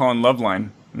time calling Loveline.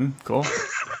 Cool.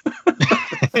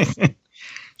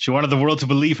 She wanted the world to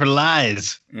believe her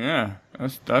lies. Yeah,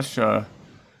 that's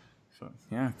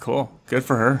yeah, cool. Good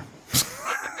for her.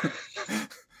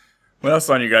 What else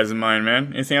on you guys' mind,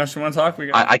 man? Anything else you want to talk?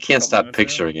 I can't stop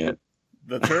picturing it.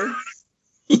 The turd?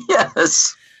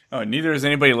 Yes. Oh, neither is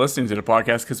anybody listening to the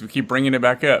podcast because we keep bringing it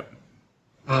back up.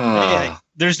 Yeah,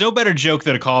 there's no better joke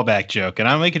than a callback joke, and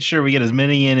I'm making sure we get as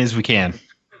many in as we can.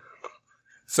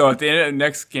 So at the end of the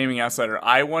next Gaming Outsider,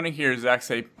 I want to hear Zach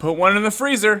say, put one in the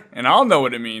freezer, and I'll know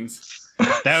what it means.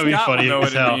 That would be funny know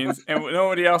as what hell. It means, and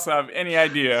nobody else will have any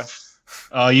idea.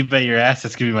 Oh, you bet your ass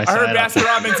that's going to be my I heard sign-off. Baskin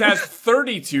Robbins has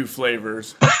 32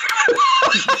 flavors.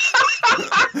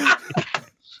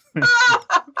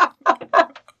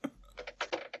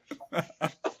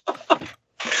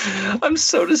 I'm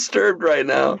so disturbed right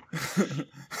now.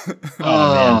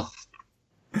 Oh,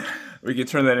 man. We could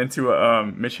turn that into a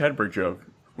Mitch Hedberg joke.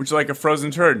 Would you like a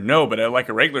frozen turd? No, but I like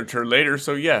a regular turd later,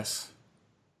 so yes.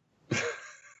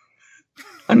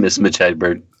 I miss Mitch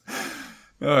Hedberg.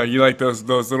 You like those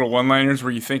little one-liners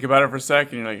where you think about it for a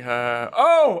second and you're like,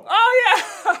 oh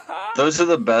yeah. Those are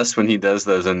the best when he does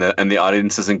those and the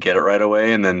audience doesn't get it right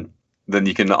away, and then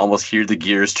you can almost hear the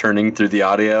gears turning through the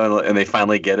audio and they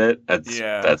finally get it. Those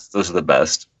are the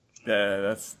best.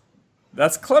 Yeah,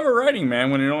 that's clever writing, man,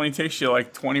 when it only takes you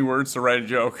like 20 words to write a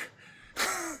joke.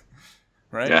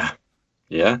 Right? Yeah.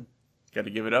 Yeah. Got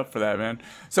to give it up for that, man.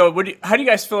 So how do you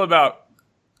guys feel about,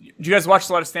 do you guys watch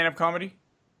a lot of stand-up comedy?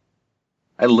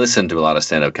 I listen to a lot of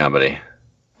stand-up comedy.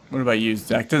 What about you,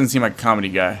 Zach? Doesn't seem like a comedy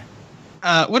guy.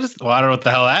 Well, I don't know what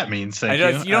the hell that means. You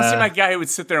don't seem like a guy who would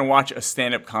sit there and watch a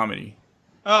stand-up comedy.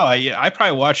 Oh, I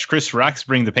probably watch Chris Rock's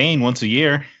Bring the Pain once a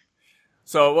year.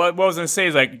 So what I was going to say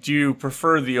is, like, do you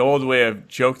prefer the old way of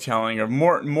joke telling, or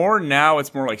more now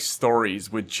it's more like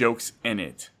stories with jokes in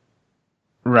it?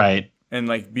 Right. And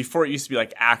like before it used to be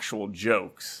like actual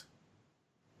jokes.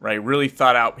 Right? Really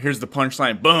thought out, here's the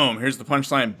punchline, boom, here's the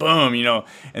punchline, boom,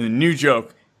 and the new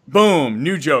joke, boom,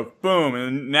 new joke, boom.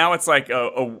 And now it's like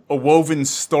a woven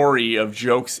story of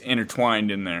jokes intertwined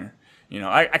in there.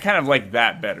 I kind of like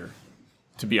that better,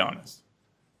 to be honest.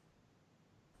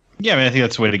 Yeah, I mean, I think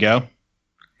that's the way to go.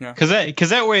 Yeah. Because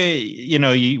that way,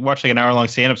 you watch like an hour-long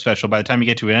stand-up special, by the time you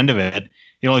get to the end of it,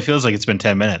 it only feels like it's been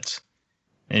 10 minutes.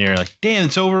 And you're like, damn,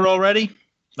 it's over already?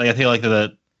 Like, I feel like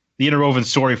the interwoven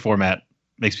story format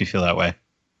makes me feel that way.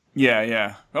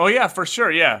 Yeah. Oh, yeah, for sure,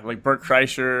 yeah. Like Bert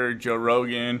Kreischer, Joe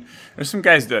Rogan. There's some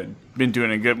guys that have been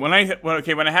doing it good. When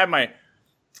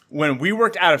we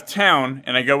worked out of town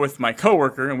and I go with my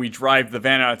coworker and we drive the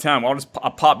van out of town,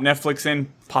 I'll pop Netflix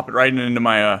in, pop it right into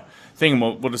my thing, and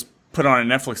we'll just put on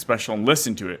a Netflix special and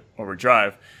listen to it over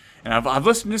drive. And I've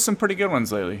listened to some pretty good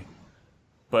ones lately.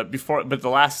 But the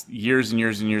last years and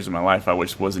years and years of my life, I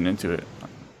just wasn't into it.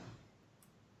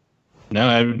 No,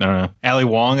 I don't know. Ali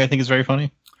Wong, I think, is very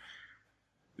funny.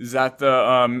 Is that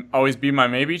the Always Be My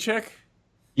Maybe chick?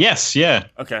 Yes, yeah.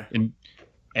 Okay. And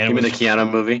you mean the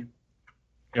Keanu movie?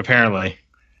 Apparently.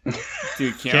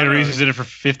 Dude, Keanu Reeves was in it for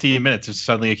 15 minutes. It's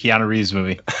suddenly a Keanu Reeves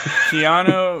movie.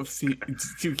 Keanu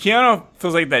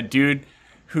feels like that dude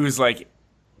who's like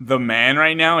the man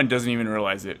right now and doesn't even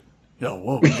realize it. Yo,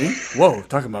 whoa, me? Whoa,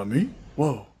 talking about me?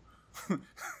 Whoa.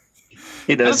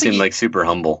 He does seem like super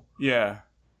humble. Yeah.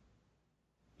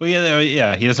 Well,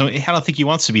 yeah. He doesn't. I don't think he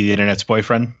wants to be the internet's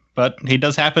boyfriend, but he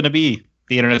does happen to be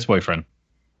the internet's boyfriend.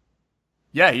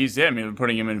 Yeah, he's it. I mean, we're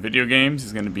putting him in video games.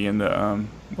 He's going to be in the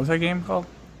what's that game called?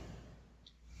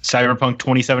 Cyberpunk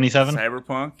 2077.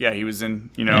 Cyberpunk. Yeah, he was in.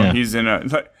 He's in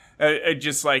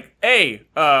just like, hey,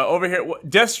 over here,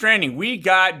 Death Stranding. We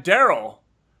got Daryl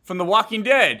from The Walking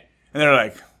Dead, and they're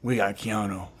like, we got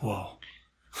Keanu. Whoa.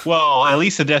 Well, at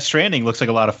least the Death Stranding looks like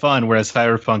a lot of fun, whereas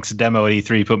Cyberpunk's demo at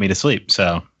E3 put me to sleep.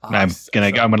 So I'm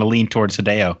gonna lean towards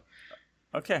Hideo.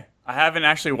 Okay, I haven't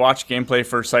actually watched gameplay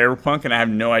for Cyberpunk, and I have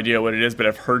no idea what it is, but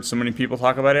I've heard so many people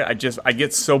talk about it. I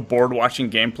get so bored watching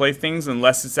gameplay things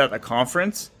unless it's at a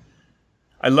conference.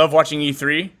 I love watching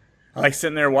E3. I like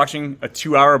sitting there watching a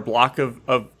 2-hour block of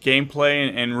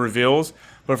gameplay and reveals.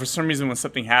 But for some reason, when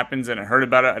something happens and I heard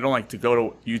about it, I don't like to go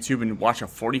to YouTube and watch a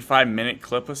 45-minute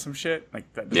clip of some shit.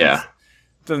 Like that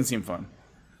doesn't seem fun.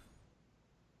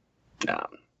 No.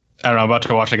 I don't know. I'm about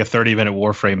to watch like a 30-minute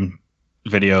Warframe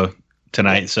video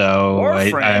tonight, so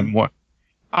I'm on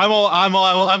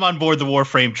board the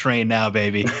Warframe train now,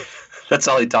 baby. That's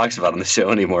all he talks about on the show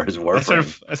anymore is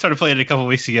Warframe. I started playing it a couple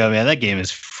weeks ago, man. That game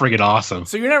is friggin' awesome.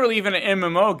 So you're not really even an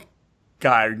MMO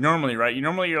guy normally, right?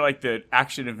 You're like the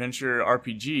action adventure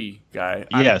RPG guy.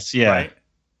 Yes, yeah. Right?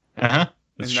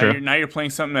 That's true. Now you're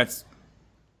playing something that's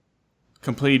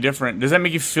completely different. Does that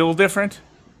make you feel different?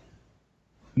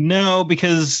 No,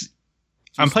 because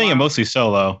I'm playing it mostly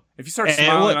solo. If you start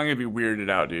smiling, I'm going to be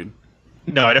weirded out, dude.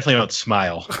 No, I definitely don't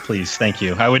smile. Please, thank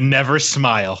you. I would never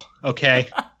smile, okay?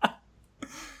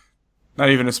 Not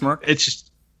even a smirk? It's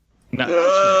just...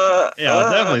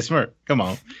 definitely a smirk. Come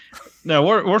on. No,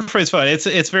 Warframe's fun.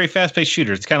 It's very fast-paced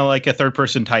shooter. It's kind of like a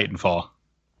third-person Titanfall.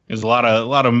 There's a lot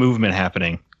of movement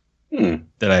happening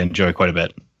that I enjoy quite a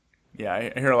bit. Yeah,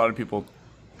 I hear a lot of people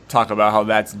talk about how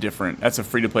that's different. That's a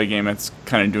free-to-play game that's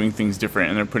kind of doing things different,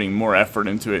 and they're putting more effort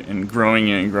into it and growing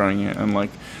it, unlike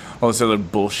all this other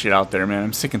bullshit out there, man.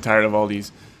 I'm sick and tired of all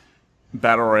these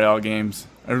Battle Royale games.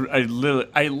 I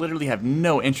literally have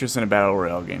no interest in a Battle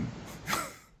Royale game.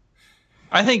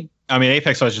 I mean,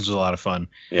 Apex Legends was a lot of fun.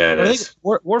 Yeah, it is. I think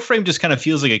Warframe just kind of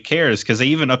feels like it cares because they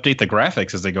even update the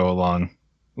graphics as they go along,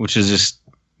 which is just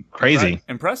crazy. Right.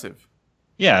 Impressive.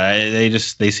 Yeah,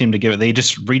 they seem to give it. They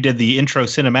just redid the intro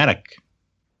cinematic.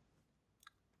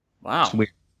 Wow,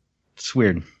 it's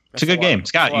weird. It's a good game,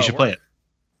 Scott. You should play it.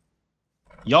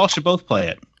 Y'all should both play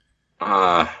it.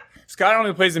 Scott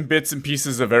only plays in bits and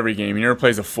pieces of every game. He never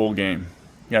plays a full game.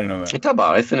 You gotta know that.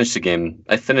 I finished the game.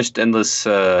 I finished Endless,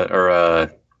 I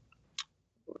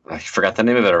forgot the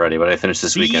name of it already, but I finished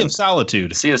this weekend.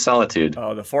 Sea of Solitude.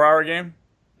 Oh, the 4-hour game?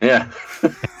 Yeah.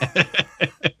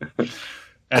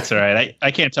 That's all right.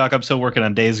 I can't talk. I'm still working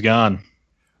on Days Gone.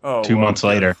 Oh, 2 months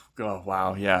later. Oh,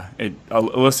 wow. Yeah.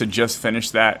 Alyssa just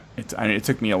finished that. It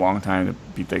took me a long time to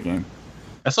beat that game.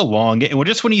 That's a long game. Well,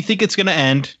 just when you think it's going to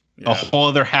end, a whole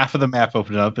other half of the map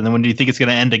opened up. And then when you think it's going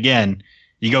to end again,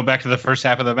 you go back to the first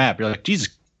half of the map. You're like, Jesus.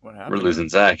 What happened? We're losing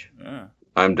Zach. Yeah.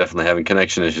 I'm definitely having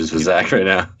connection issues with Zach right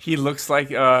now. He looks like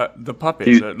the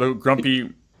puppet, the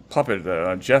grumpy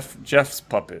puppet, Jeff's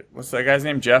puppet. What's that guy's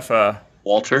name? Jeff?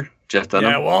 Walter? Jeff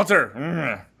Dunham? Yeah,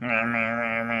 Walter.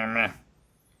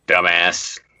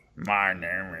 Dumbass. My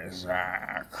name is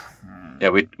Zach. Yeah,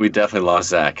 we definitely lost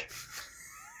Zach.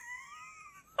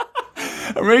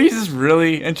 Or maybe he's just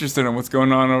really interested in what's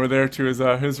going on over there to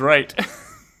his right.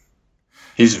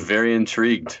 He's very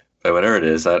intrigued by whatever it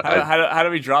is. How do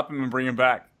we drop him and bring him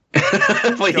back?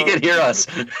 Well, he can hear us.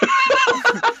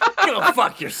 Go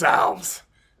fuck yourselves.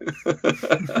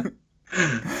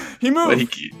 He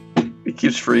moved. He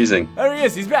keeps freezing. There he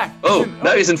is. He's back.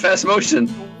 Now he's in fast motion.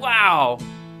 Wow.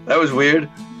 That was weird.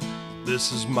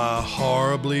 This is my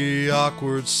horribly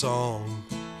awkward song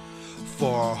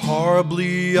for our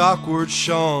horribly awkward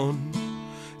Sean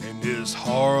and his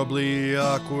horribly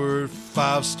awkward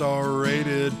 5-star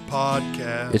rated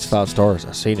podcast. It's 5 stars.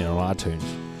 I've seen it on iTunes.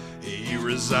 He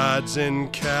resides in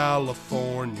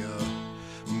California,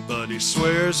 but he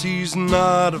swears he's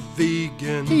not a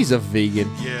vegan. He's a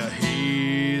vegan. Yeah,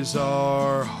 he's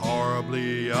our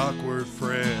horribly awkward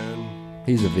friend.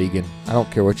 He's a vegan. I don't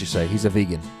care what you say. He's a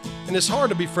vegan. And it's hard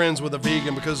to be friends with a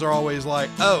vegan because they're always like,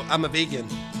 oh, I'm a vegan.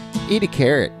 Eat a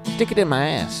carrot. Stick it in my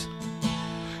ass.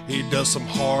 He does some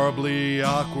horribly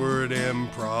awkward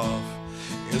improv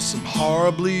In some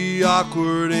horribly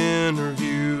awkward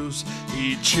interviews,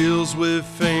 he chills with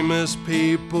famous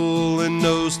people and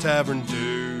knows tavern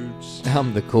dudes.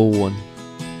 I'm the cool one.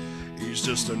 He's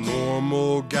just a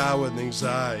normal guy with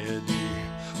anxiety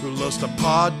who loves to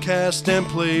podcast and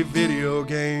play video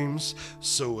games.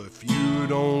 So if you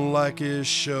don't like his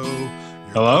show,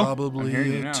 you're Hello? probably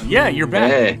it too. Yeah, you're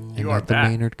back. Hey. You are At the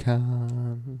back. Maynard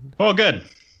Con. Oh, good.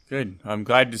 Good. I'm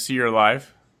glad to see you're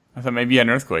alive. I thought maybe you had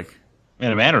an earthquake.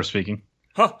 In a manner of speaking.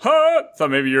 Ha ha! Thought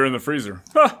maybe you're in the freezer.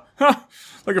 Ha ha!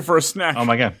 Looking for a snack. Oh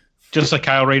my god. Just like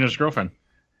Kyle Rayner's girlfriend.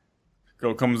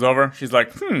 Girl comes over. She's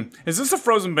like, is this a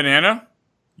frozen banana?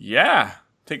 Yeah.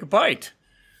 Take a bite.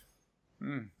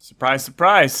 Surprise,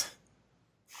 surprise.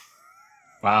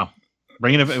 Wow.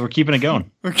 We're keeping it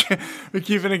going. Okay, we're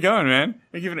keeping it going, man.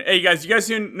 Hey, guys, you guys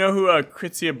know who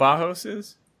Kritzia Bajos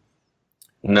is?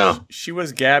 No. She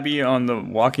was Gabby on the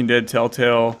Walking Dead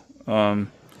Telltale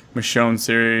Michonne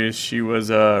series. She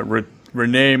was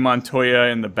Renee Montoya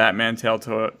in the Batman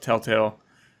Telltale.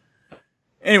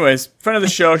 Anyways, friend of the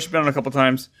show. She's been on a couple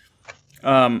times.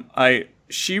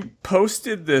 She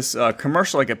posted this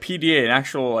commercial, like a PDA, an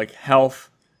actual like health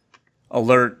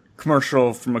alert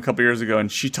commercial from a couple years ago,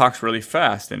 and she talks really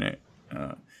fast in it.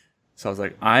 So I was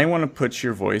like, I want to put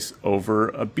your voice over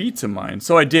a beat of mine.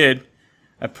 So I did.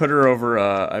 I put her over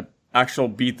an actual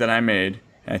beat that I made,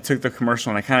 and I took the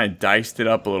commercial and I kind of diced it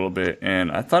up a little bit,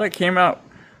 and I thought it came out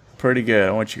pretty good.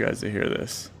 I want you guys to hear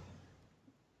this.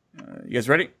 You guys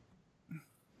ready?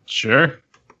 Sure.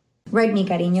 Right, mi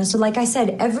cariño. So like I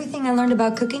said, everything I learned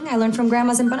about cooking, I learned from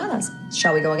Grandma's empanadas.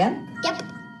 Shall we go again? Yep.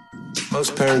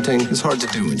 Most parenting is hard to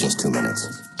do in just 2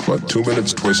 minutes. But 2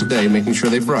 minutes twice a day making sure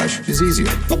they brush is easier.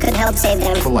 It could help save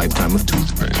them A lifetime of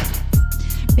toothpaste.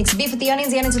 Mix the beef with the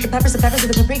onions with the peppers with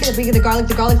the paprika with the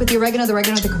garlic with the oregano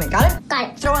with the cumin. Got it?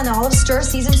 Got it. Throw in the olives, stir,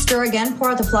 season, stir again,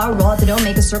 pour out the flour, roll out the dough,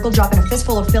 make a circle, drop in a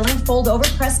fistful of filling, fold over,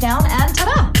 press down, and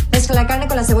ta-da! Mezcla la carne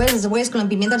con las cebollas con las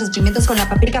pimientas con la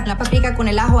paprika con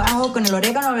el ajo con el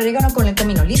orégano con el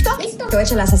comino. ¿Listo? Listo. Te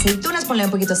echa las aceitunas, ponle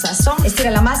un poquito de sazón,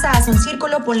 estira la masa, haz un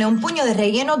círculo, ponle un puño de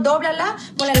relleno, dóblala,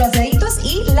 ponle los deditos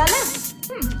y la.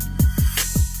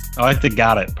 I like the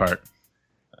got it part.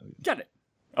 Got it.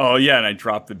 Oh, yeah, and I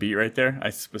dropped the beat right there. I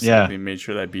specifically made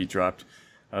sure that beat dropped.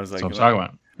 I was like, that's what I'm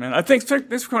talking about. Man, thanks for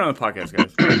coming on the podcast,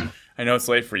 guys. I know it's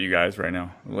late for you guys right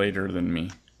now. Later than me.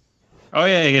 Oh,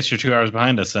 yeah, I guess you're 2 hours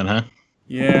behind us then, huh?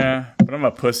 Yeah, but I'm a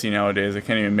pussy nowadays. I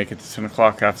can't even make it to 10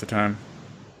 o'clock half the time.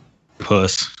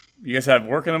 Puss. You guys have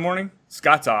work in the morning?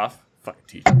 Scott's off. Fucking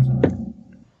teachers.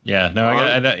 Yeah, no,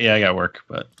 I got work,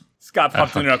 but... Scott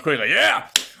popped in real quick like, yeah,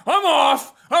 I'm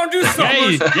off. I don't do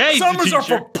summers. Yay, summers are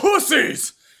for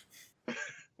pussies.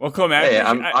 Well, cool, man. Hey,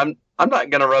 I'm not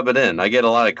gonna rub it in. I get a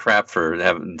lot of crap for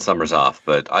having summers off,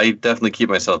 but I definitely keep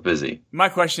myself busy. My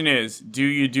question is, do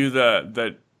you do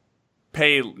the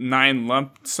pay 9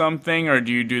 lump sum thing, or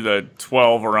do you do the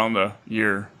 12 around the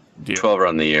year deal? 12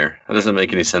 around the year. It doesn't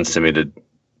make any sense to me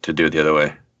to do it the other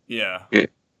way. Yeah. You're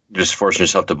just forcing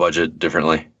yourself to budget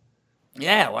differently.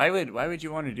 Yeah. Why would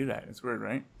you want to do that? It's weird,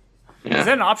 right? Yeah. Is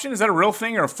that an option? Is that a real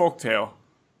thing or a folktale?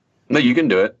 No, you can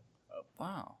do it.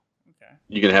 Wow.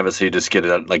 You can have it so you just get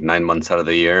it out like 9 months out of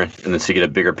the year, and then so you get a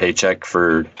bigger paycheck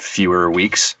for fewer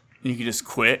weeks. You can just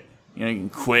quit. You can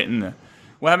quit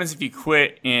what happens if you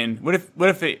quit what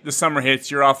if the summer hits,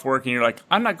 you're off work, and you're like,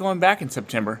 I'm not going back in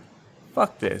September.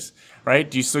 Fuck this. Right?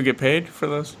 Do you still get paid for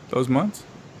those months?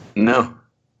 No.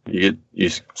 You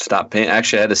stop paying.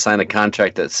 Actually, I had to sign a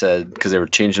contract that said, because they were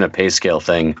changing a pay scale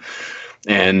thing,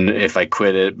 and if I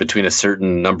quit it between a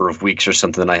certain number of weeks or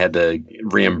something, I had to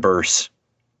reimburse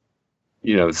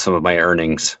some of my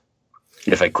earnings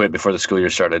if I quit before the school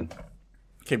year started.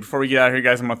 Okay, before we get out of here,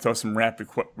 guys, I'm going to throw some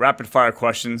rapid fire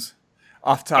questions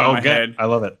off the top of my head. I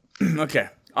love it. Okay,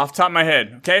 off the top of my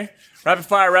head, okay? Rapid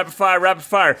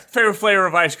fire. Favorite flavor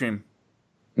of ice cream?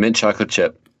 Mint chocolate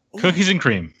chip. Cookies and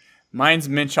cream. Mine's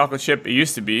mint chocolate chip. It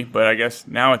used to be, but I guess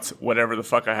now it's whatever the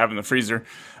fuck I have in the freezer.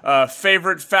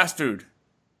 Favorite fast food?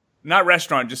 Not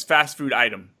restaurant, just fast food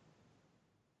item.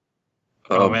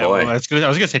 Oh man, boy! Well, I was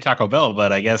gonna say Taco Bell,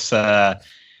 but I guess the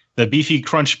beefy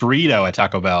crunch burrito at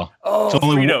Taco Bell. Oh,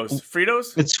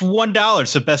 Fritos! It's $1.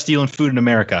 It's the best deal in food in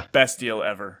America. Best deal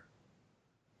ever.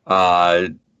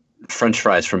 French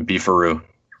fries from Beefaroo.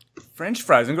 French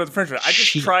fries. I'm going with French fries. I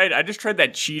just tried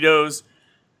that Cheetos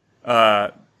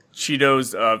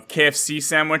KFC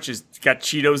sandwich. It's got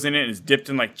Cheetos in it. And it's dipped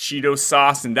in like Cheetos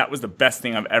sauce, and that was the best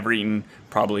thing I've ever eaten,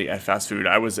 probably at fast food.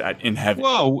 I was in heaven.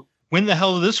 Whoa. When the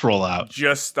hell did this roll out?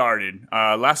 Just started.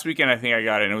 Last weekend, I think I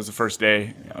got it, and it was the first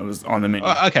day I was on the menu.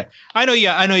 Okay. I know you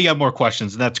got more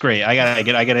questions, and that's great. I gotta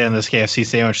get in this KFC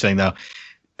sandwich thing, though.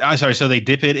 I'm sorry. So they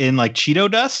dip it in like Cheeto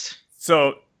dust.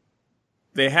 So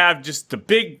they have just the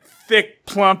big, thick,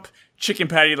 plump chicken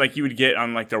patty like you would get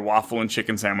on like their waffle and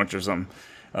chicken sandwich or something.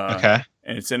 Okay.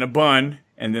 And it's in a bun,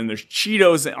 and then there's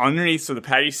Cheetos underneath, so the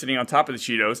patty's sitting on top of the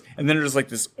Cheetos, and then there's like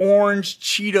this orange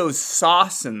Cheetos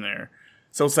sauce in there.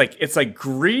 So it's like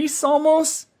grease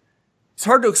almost. It's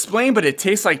hard to explain, but it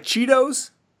tastes like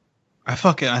Cheetos. I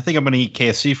think I'm gonna eat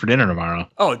KFC for dinner tomorrow.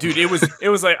 Oh, dude, it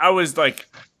was like I was like,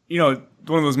 one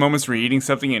of those moments where you're eating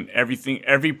something and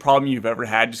every problem you've ever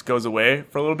had just goes away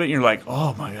for a little bit. And you're like,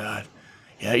 oh my god,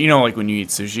 yeah, like when you eat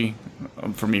sushi.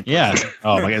 For me, yeah.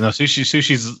 Oh my god, no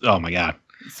sushi's. Oh my god,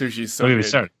 sushi's so good.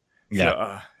 Start.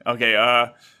 Yeah. So, okay.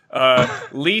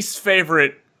 Least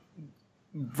favorite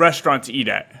restaurant to eat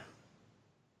at?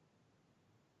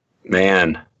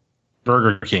 Man,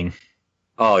 Burger King.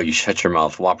 Oh, you shut your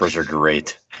mouth. Whoppers are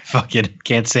great. Fucking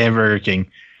can't stand Burger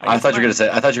King. I thought you were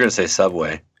gonna say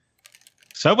Subway.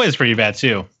 Subway's pretty bad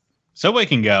too. Subway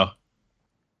can go.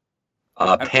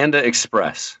 Panda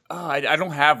Express. I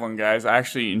don't have one, guys. I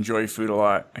actually enjoy food a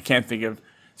lot. I can't think of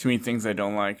too many things I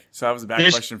don't like. So that was a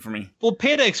bad question for me. Well,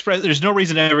 Panda Express, there's no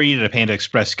reason to ever eat at a Panda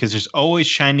Express because there's always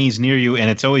Chinese near you and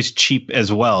it's always cheap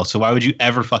as well. So why would you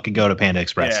ever fucking go to Panda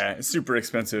Express? Yeah, it's super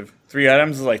expensive. 3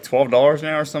 items is like $12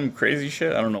 now or some crazy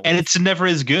shit. I don't know. And it's never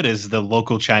as good as the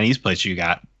local Chinese place you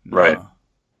got. Right.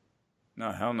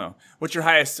 No, hell no. What's your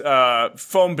highest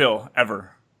phone bill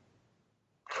ever?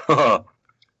 Between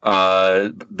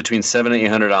 $700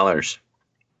 and $800.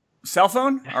 Cell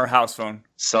phone or house phone?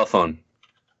 Cell phone.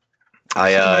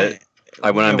 I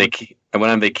went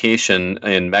on vacation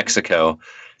in Mexico,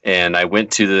 and I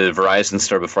went to the Verizon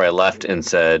store before I left and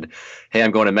said, "Hey,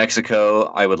 I'm going to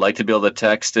Mexico. I would like to be able to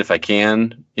text if I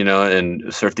can,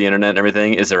 and surf the internet and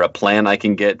everything. Is there a plan I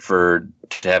can get to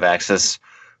have access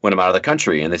when I'm out of the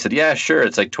country?" And they said, "Yeah, sure.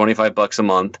 It's like $25 a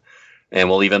month, and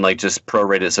we'll even like just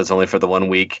prorate it so it's only for the 1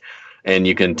 week, and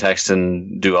you can text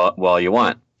and do all you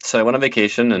want." So I went on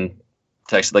vacation and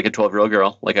texted like a 12-year-old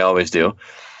girl, like I always do.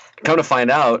 Come to find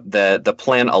out that the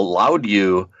plan allowed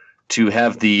you to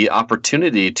have the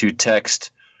opportunity to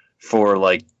text for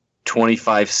like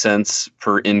 25 cents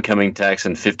per incoming text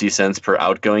and 50 cents per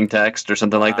outgoing text or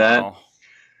something like that.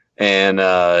 And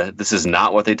this is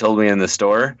not what they told me in the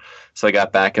store. So I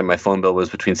got back and my phone bill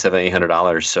was between $700 and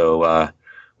 $800. So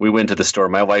we went to the store.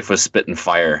 My wife was spitting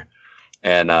fire,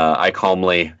 and I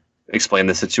calmly explained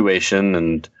the situation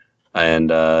and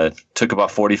took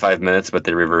about 45 minutes, but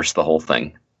they reversed the whole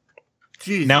thing.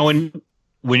 Jeez. Now,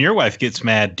 when your wife gets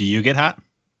mad, do you get hot?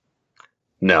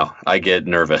 No, I get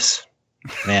nervous.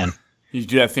 Man, you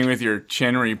do that thing with your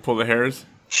chin where you pull the hairs?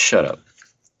 Shut up.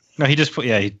 No, he just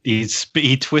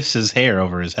he twists his hair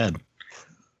over his head.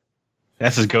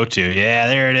 That's his go-to. Yeah,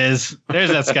 there it is.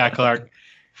 There's that Scott Clark.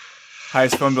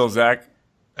 Highest phone bill, Zach?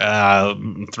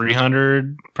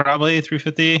 300, probably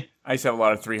 350. I used to have a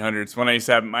lot of 300s. When I used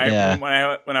to have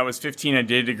when I was 15, I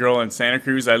dated a girl in Santa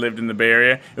Cruz. I lived in the Bay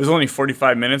Area. It was only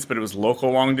 45 minutes, but it was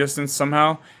local long distance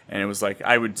somehow, and it was like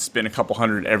I would spend a couple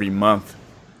hundred every month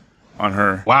on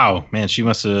her. Wow, man, she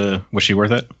must have. Was she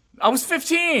worth it? I was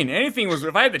 15. Anything was.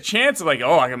 If I had the chance of like,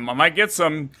 I might get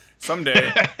some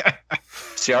someday.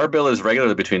 See, our bill is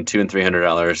regularly between $200 and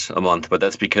 $300 a month, but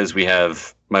that's because we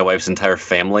have my wife's entire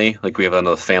family. Like we have one of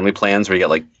those family plans where you get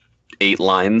like 8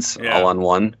 lines all on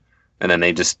one. And then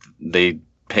they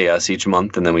pay us each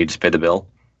month, and then we just pay the bill.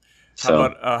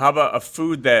 So how about a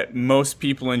food that most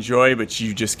people enjoy, but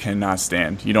you just cannot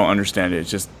stand? You don't understand it. It's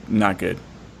just not good.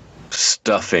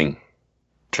 Stuffing,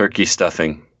 turkey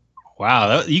stuffing.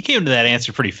 Wow, you came to that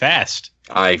answer pretty fast.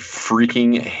 I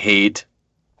freaking hate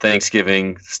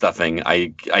Thanksgiving stuffing.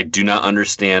 I do not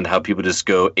understand how people just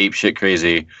go apeshit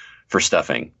crazy for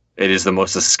stuffing. It is the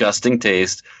most disgusting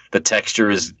taste. The texture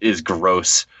is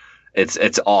gross.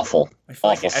 It's awful. I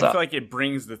feel like it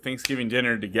brings the Thanksgiving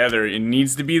dinner together. It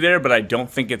needs to be there, but I don't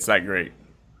think it's that great.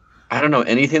 I don't know.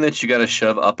 Anything that you got to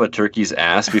shove up a turkey's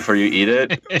ass before you eat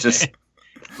it, just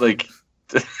like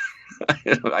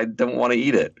I don't want to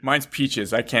eat it. Mine's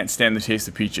peaches. I can't stand the taste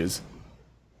of peaches.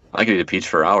 I could eat a peach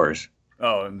for hours.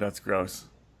 Oh, that's gross.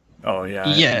 Oh yeah.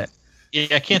 Yeah.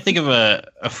 I can't think of a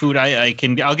food I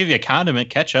can. I'll give you a condiment,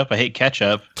 ketchup. I hate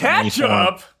ketchup.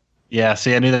 Ketchup. Yeah,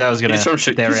 see, I knew that was gonna. He's from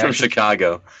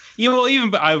Chicago. Yeah,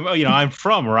 well, I'm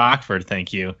from Rockford,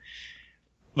 thank you.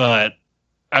 But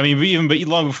I mean, but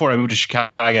long before I moved to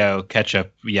Chicago,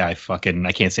 ketchup. Yeah, I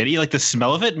can't say it. Like the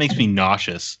smell of it makes me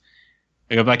nauseous.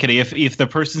 Like, I'm not kidding. If the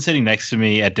person sitting next to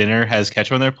me at dinner has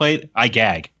ketchup on their plate, I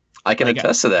gag. I can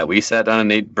attest to that. We sat down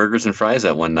and ate burgers and fries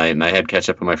that one night, and I had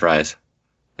ketchup on my fries,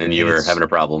 and you were having a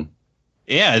problem.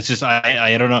 Yeah, it's just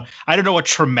I don't know. I don't know what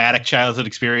traumatic childhood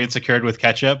experience occurred with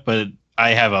ketchup, but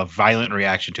I have a violent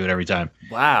reaction to it every time.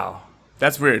 Wow.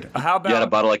 That's weird. How about You had a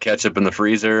bottle of ketchup in the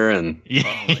freezer and Oh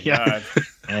my God.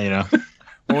 Yeah,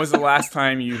 When was the last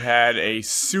time you had a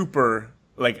super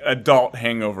adult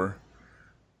hangover?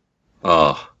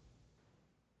 Oh.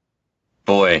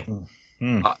 Boy.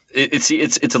 It's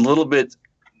a little bit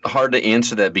hard to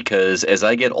answer that because as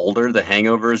I get older, the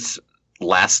hangovers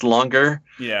last longer.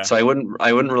 Yeah. So I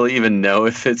wouldn't really even know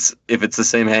if it's the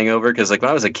same hangover because when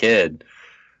I was a kid,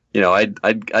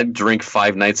 I'd drink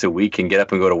 5 nights a week and get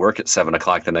up and go to work at 7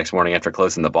 o'clock the next morning after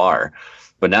closing the bar.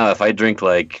 But now if I drink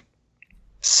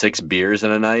 6 beers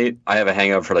in a night, I have a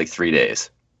hangover for 3 days.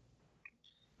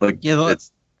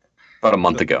 It's about a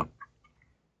month ago.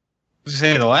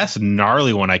 Say the last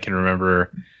gnarly one I can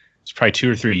remember was probably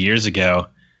 2 or 3 years ago.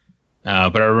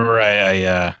 But I remember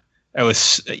I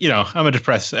was, I'm a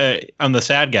depressed, I'm the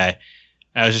sad guy.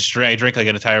 I drank an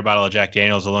entire bottle of Jack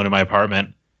Daniels alone in my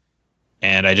apartment.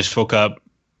 And I just woke up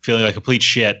feeling like complete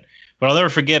shit. But I'll never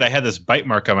forget, I had this bite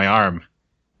mark on my arm.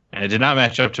 And it did not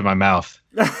match up to my mouth.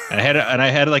 And I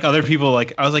had other people I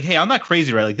was like, hey, I'm not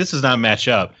crazy, right? This does not match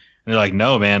up. And they're like,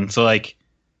 no, man. So I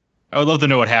would love to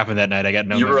know what happened that night. I got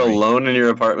no You were memory. alone in your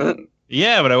apartment?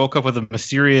 Yeah, but I woke up with a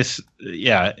mysterious,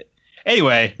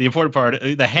 Anyway, the important part,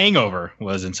 the hangover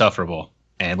was insufferable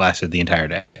and lasted the entire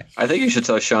day. I think you should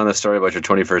tell Sean the story about your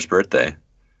 21st birthday.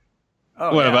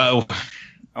 Oh, what about?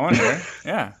 I want to hear.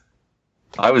 Yeah.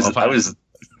 I was.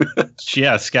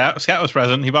 Yeah, Scott was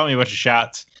present. He bought me a bunch of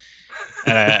shots.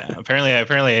 And apparently I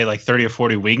ate 30 or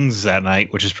 40 wings that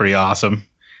night, which is pretty awesome.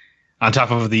 On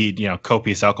top of the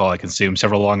copious alcohol I consumed,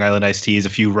 several Long Island iced teas, a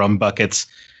few rum buckets,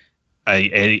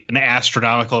 an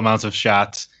astronomical amounts of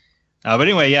shots. But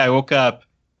anyway, yeah, I woke up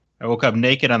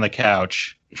naked on the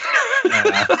couch.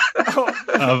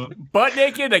 Butt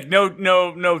naked,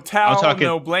 no towel,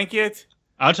 no blanket.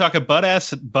 I'm talking butt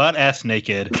ass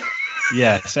naked.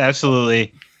 Yes,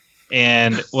 absolutely.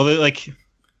 And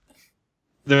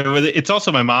it's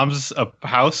also my mom's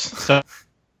house.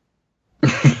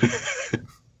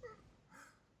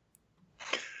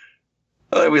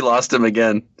 So we lost him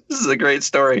again. This is a great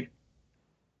story.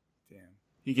 Damn,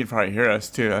 he can probably hear us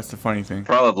too. That's the funny thing.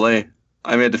 Probably.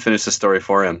 I had to finish the story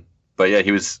for him, but yeah,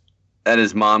 he was at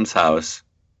his mom's house,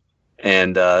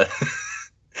 and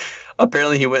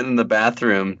apparently he went in the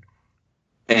bathroom,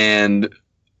 and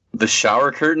the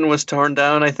shower curtain was torn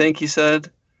down. I think he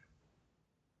said.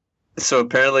 So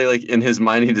apparently, in his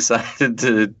mind, he decided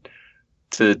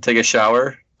to take a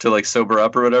shower to sober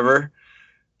up or whatever,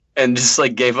 and just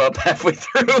gave up halfway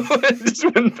through and just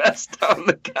went passed down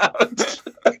the couch,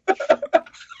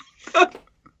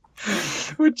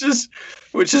 which is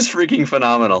freaking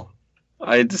phenomenal.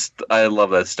 I love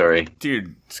that story,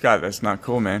 dude. Scott, that's not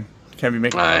cool, man. Can't be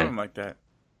making fun of him like that.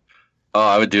 Oh,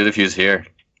 I would do it if he was here.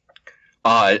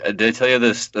 Oh, did I tell you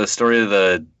the story of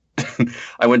the?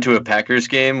 I went to a Packers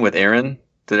game with Aaron.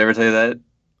 Did I ever tell you that?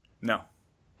 No.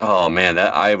 Oh man,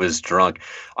 that I was drunk.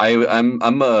 I'm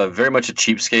very much a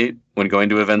cheapskate when going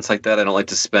to events like that. I don't like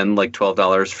to spend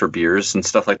 $12 for beers and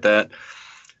stuff like that.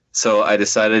 So I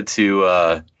decided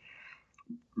to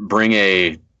bring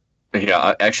a.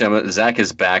 Yeah, actually, Zach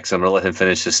is back, so I'm gonna let him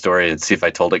finish his story and see if I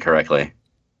told it correctly.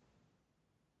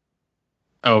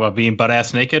 Oh, about being butt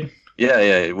ass naked?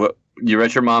 Yeah. You were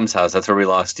at your mom's house. That's where we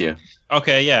lost you.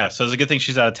 Okay, yeah. So it's a good thing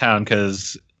she's out of town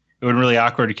because it would be really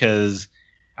awkward because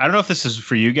I don't know if this is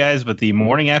for you guys, but the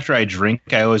morning after I drink,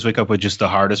 I always wake up with just the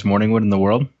hardest morning wood in the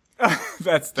world.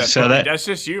 That's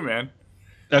just you, man.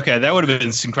 Okay, that would have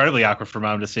been incredibly awkward for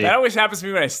Mom to see. That always happens to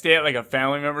me when I stay at a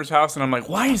family member's house, and I'm like,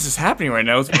 "Why is this happening right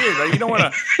now?" It's weird. You don't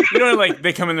want to.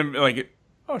 They come in there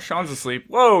 "Oh, Sean's asleep.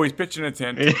 Whoa, he's pitching a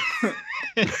tent."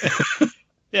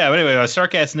 Yeah, but anyway, I was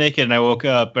stark ass naked, and I woke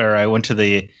up, or I went to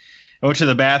the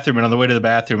bathroom, and on the way to the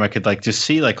bathroom, I could just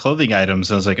see clothing items.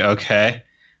 And I was like, okay,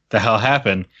 the hell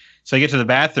happened? So I get to the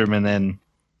bathroom, and then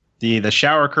the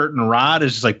shower curtain rod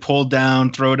is just pulled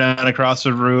down, throw down across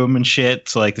the room and shit.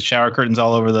 So the shower curtain's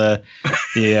all over the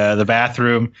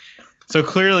bathroom. So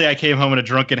clearly, I came home in a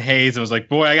drunken haze and was like,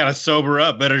 boy, I gotta sober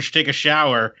up. Better just take a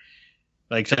shower.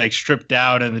 Stripped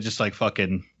down and just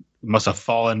fucking. Must have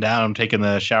fallen down, taking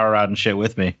the shower rod and shit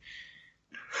with me.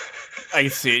 I can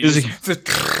see it.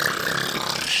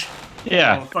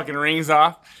 Yeah. Fucking rings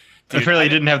off. Dude, apparently, I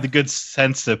didn't have the good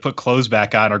sense to put clothes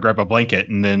back on or grab a blanket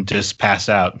and then just pass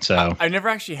out. So I've never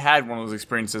actually had one of those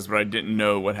experiences where I didn't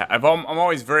know what happened. I'm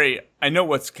always I know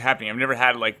what's happening. I've never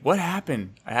had what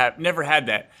happened. I have never had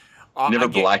that. Never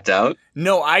blacked out?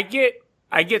 No, I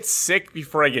get sick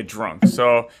before I get drunk.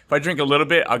 So if I drink a little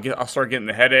bit, I'll start getting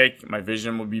the headache. My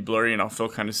vision will be blurry, and I'll feel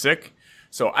kind of sick.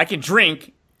 So I can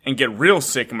drink and get real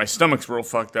sick and my stomach's real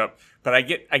fucked up, but I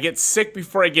get sick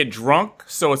before I get drunk,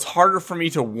 so it's harder for me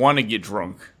to want to get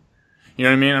drunk. You know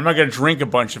what I mean? I'm not going to drink a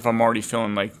bunch if I'm already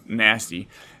feeling like nasty.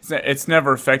 It's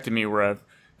never affected me where I've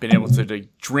been able to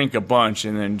like, drink a bunch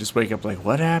and then just wake up like,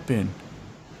 what happened?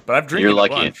 But I'm drinking a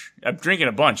bunch. I'm drinking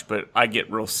a bunch, but I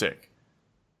get real sick.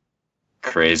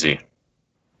 Crazy.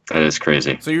 That is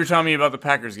crazy. So you were telling me about the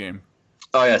Packers game.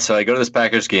 Oh, yeah. So I go to this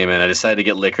Packers game, and I decided to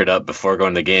get liquored up before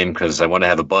going to the game because I wanted to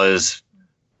have a buzz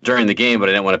during the game, but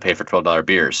I didn't want to pay for $12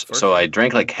 beers. So I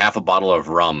drank like half a bottle of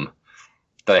rum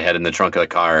that I had in the trunk of the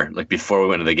car like before we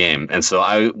went to the game. And so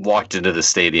I walked into the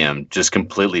stadium just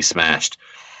completely smashed.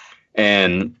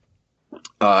 And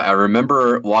I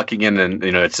remember walking in, and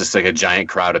it's just like a giant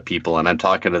crowd of people, and I'm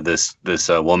talking to this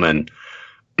woman,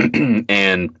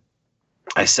 and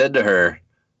I said to her,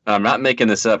 I'm not making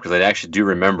this up because I actually do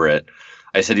remember it.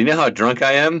 I said, you know how drunk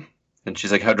I am? And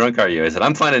she's like, how drunk are you? I said,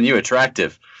 I'm finding you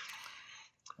attractive.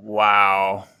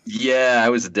 Wow. Yeah, I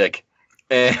was a dick.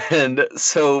 And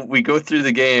so we go through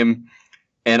the game,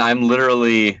 and I'm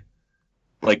literally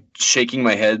like shaking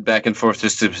my head back and forth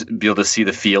just to be able to see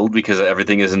the field because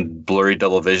everything is in blurry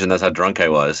double vision. That's how drunk I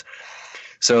was.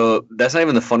 So that's not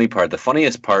even the funny part. The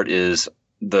funniest part is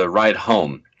the ride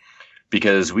home,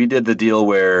 because we did the deal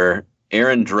where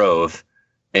Aaron drove,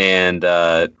 and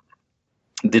the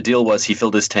deal was he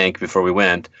filled his tank before we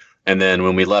went, and then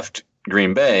when we left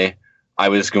Green Bay, I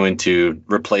was going to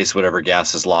replace whatever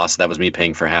gas is lost. That was me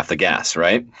paying for half the gas,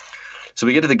 right? So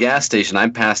we get to the gas station.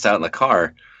 I'm passed out in the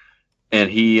car, and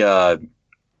he and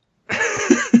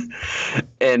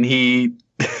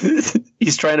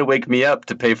he's trying to wake me up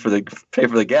to pay for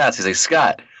the gas. He's like,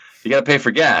 Scott, you got to pay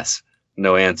for gas.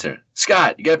 No answer.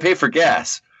 Scott, you got to pay for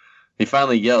gas. He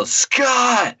finally yells,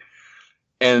 Scott!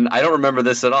 And I don't remember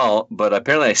this at all, but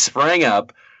apparently I sprang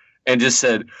up and just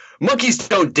said, monkeys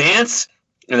don't dance,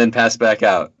 and then passed back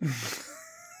out.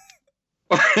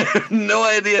 No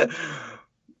idea.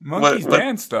 Monkeys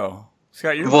dance, though.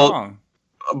 Scott, you're wrong.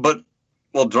 But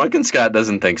drunken Scott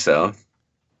doesn't think so.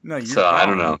 No, you're so wrong. I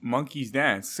don't know. Monkeys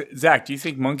dance. Zach, do you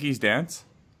think monkeys dance?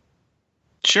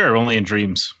 Sure, only in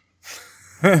dreams.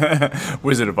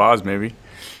 Wizard of Oz, maybe.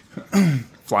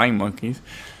 Flying monkeys.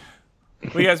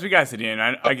 Well, guys, we got to the end.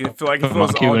 I feel like it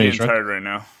feels all getting tired right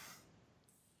now.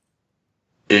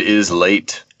 It is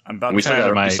late. I'm about we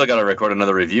still got to record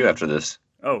another review after this.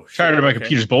 Oh, shit. Tired of my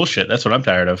computer's bullshit. That's what I'm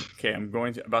tired of. Okay, I'm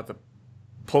about to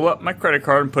pull up my credit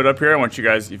card and put it up here. I want you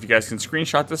guys, if you guys can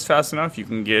screenshot this fast enough, you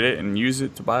can get it and use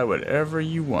it to buy whatever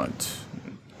you want.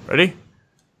 Ready?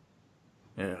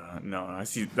 Yeah, no, I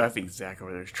think Zach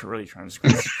over there is really trying to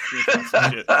screenshot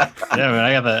some shit. Yeah,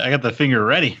 man, I got the finger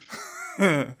ready.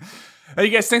 Hey, you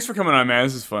guys, thanks for coming on, man.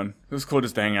 This is fun. It was cool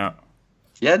just to hang out.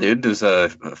 Yeah, dude. I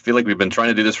feel like we've been trying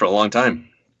to do this for a long time.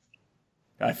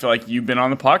 I feel like you've been on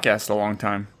the podcast a long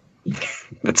time.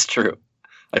 That's true.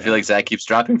 I feel like Zach keeps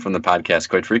dropping from the podcast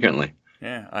quite frequently.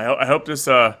 Yeah, I hope this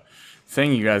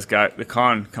thing you guys got, the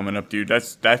con coming up, dude.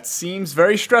 That seems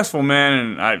very stressful, man,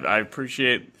 and I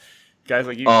appreciate guys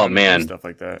like you. Oh man, stuff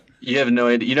like that. You have no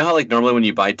idea. You know how like normally when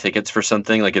you buy tickets for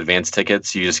something like advance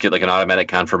tickets, you just get like an automatic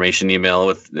confirmation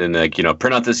email and like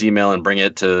print out this email and bring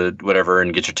it to whatever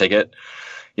and get your ticket.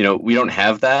 We don't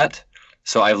have that.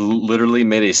 So I've literally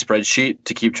made a spreadsheet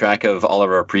to keep track of all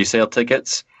of our pre-sale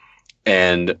tickets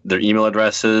and their email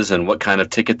addresses and what kind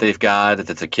of ticket they've got, if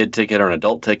it's a kid ticket or an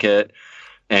adult ticket.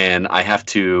 And I have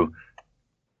to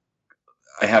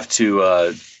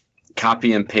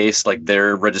copy and paste like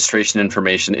their registration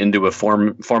information into a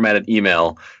formatted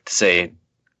email to say,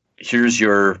 here's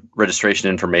your registration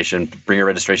information, bring your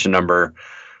registration number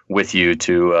with you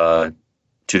to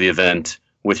the event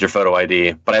with your photo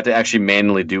ID, but I have to actually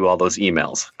manually do all those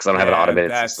emails because I don't have an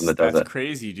automated system that does it. That's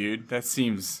crazy, dude. That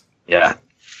seems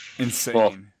insane.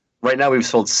 Well, right now we've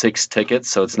sold 6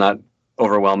 tickets, so it's not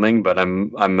overwhelming, but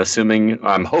I'm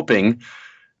hoping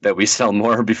that we sell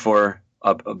more before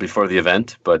the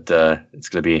event, but it's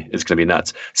gonna be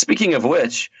nuts. Speaking of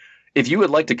which, if you would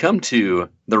like to come to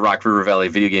the Rock River Valley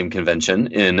Video Game Convention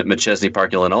in McChesney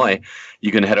Park, Illinois,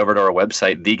 you can head over to our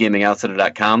website,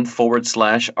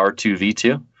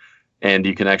 thegamingoutsider.com/R2V2, and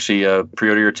you can actually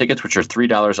pre-order your tickets, which are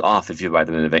 $3 off if you buy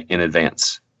them in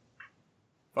advance.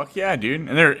 Fuck yeah, dude.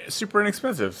 And they're super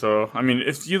inexpensive. So, I mean,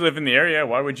 if you live in the area,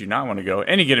 why would you not want to go?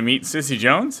 And you get to meet Sissy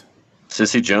Jones.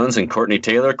 Sissy Jones and Courtney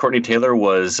Taylor. Courtney Taylor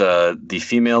was the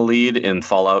female lead in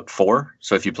Fallout 4.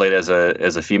 So if you played as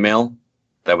a female,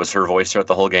 that was her voice throughout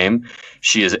the whole game.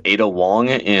 She is Ada Wong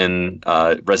in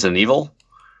Resident Evil.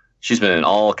 She's been in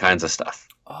all kinds of stuff.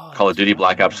 Call of Duty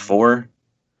Black Ops 4.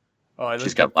 Oh, I She's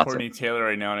looked got up lots Courtney Taylor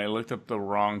right now, and I looked up the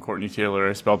wrong Courtney Taylor.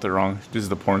 I spelled it wrong. This is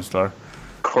the porn star.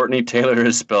 Courtney Taylor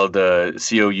is spelled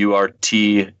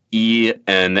Courtenay.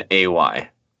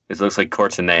 It looks like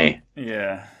Courtenay.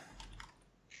 Yeah.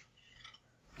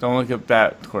 Don't look up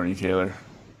that Courtney Taylor.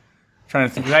 Trying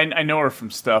to think. I know her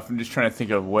from stuff. I'm just trying to think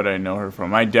of what I know her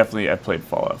from. I played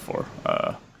Fallout 4.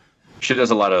 She does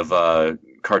a lot of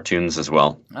cartoons as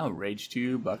well. Oh, Rage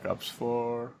 2, Black Ops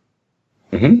 4.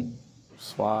 Mm-hmm.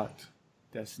 SWAT,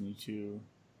 Destiny 2,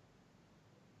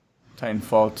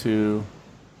 Titanfall 2,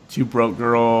 2 Broke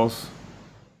Girls,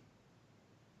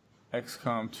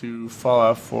 XCOM 2,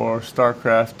 Fallout 4,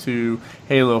 StarCraft 2,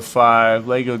 Halo 5,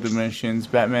 Lego Dimensions,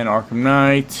 Batman Arkham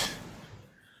Knight.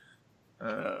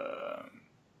 Yeah,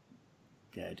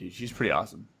 dude, she's pretty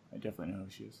awesome. I definitely know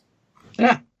who she is.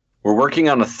 Yeah. We're working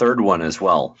on a third one as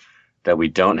well that we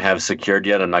don't have secured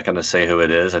yet. I'm not going to say who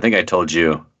it is. I think I told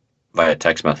you via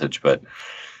text message, but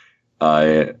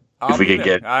if we could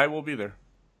get... I will be there.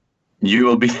 You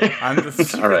will be there? I'm the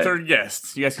third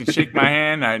guest. You guys can shake my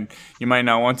hand. You might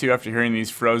not want to after hearing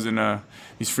these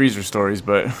freezer stories,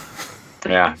 but...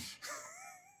 Yeah.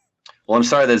 Well, I'm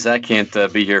sorry that Zach can't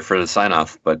be here for the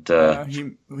sign-off, but...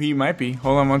 he might be.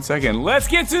 Hold on one second. Let's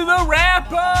get to the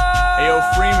wrap-up! Hey, yo,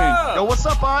 Freeman. Yo, what's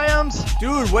up, Iams?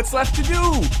 Dude, what's left to do?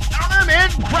 I don't know, man.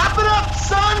 Wrap it up,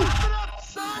 son!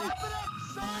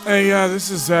 Hey,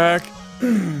 this is Zach.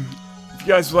 If you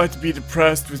guys would like to be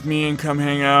depressed with me and come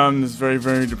hang out in this very,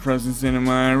 very depressing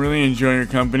cinema, I really enjoy your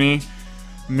company.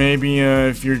 Maybe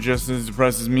if you're just as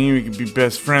depressed as me, we could be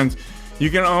best friends.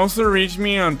 You can also reach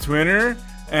me on Twitter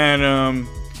at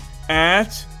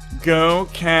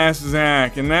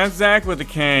GoCastZach, and that's Zach with a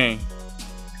K.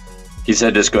 He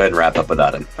said just go ahead and wrap up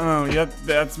without him. Oh, yeah,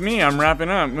 that's me. I'm wrapping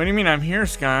up. What do you mean I'm here,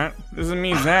 Scott? This isn't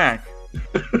me, Zach.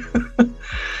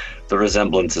 The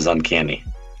resemblance is uncanny.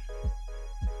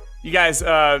 You guys,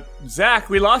 Zach,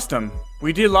 we lost him.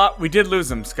 We did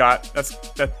lose him, Scott.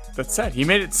 That's sad. He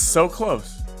made it so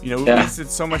close. You know, we wasted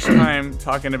so much time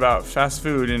talking about fast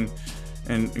food and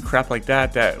crap like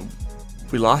that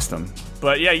we lost him.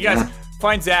 But yeah, you guys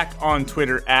find Zach on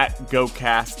Twitter at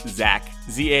GoCastZach,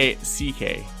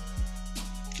 ZACK.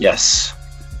 Yes.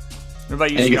 What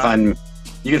about you, and Scott?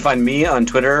 You can find me on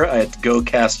Twitter at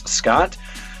GoCastScott.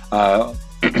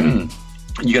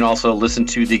 You can also listen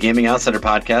to the Gaming Outsider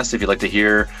podcast if you'd like to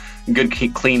hear good,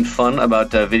 clean fun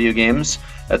about video games.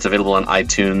 That's available on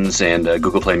iTunes and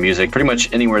Google Play Music, pretty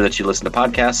much anywhere that you listen to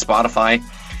podcasts, Spotify,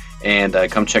 and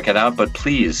come check it out. But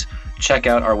please check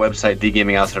out our website,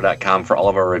 thegamingoutsider.com, for all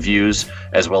of our reviews,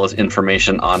 as well as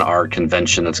information on our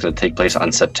convention that's going to take place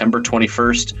on September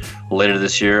 21st later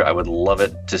this year. I would love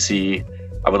to see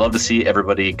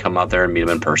everybody come out there and meet them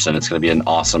in person. It's going to be an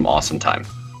awesome, awesome time.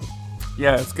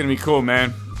 Yeah, it's going to be cool,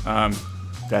 man.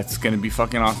 That's going to be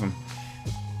fucking awesome.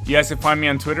 You guys can find me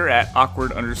on Twitter at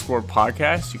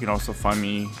awkward_podcast. You can also find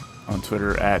me on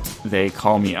Twitter at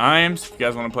theycallmeiams. If you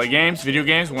guys want to play games, video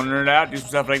games, want to nerd out, do some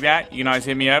stuff like that, you can always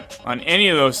hit me up on any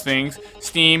of those things.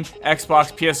 Steam,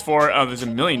 Xbox, PS4, there's a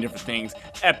million different things.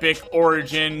 Epic,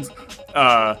 Origins,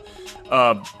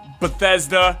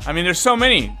 Bethesda. I mean, there's so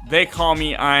many. They Call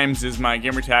Me Iams is my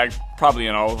gamer tag, probably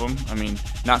in all of them. I mean,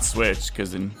 not Switch,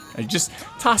 because then I just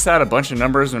toss out a bunch of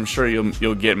numbers and I'm sure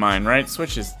you'll get mine, right?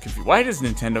 Switch is confused. Why does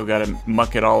Nintendo gotta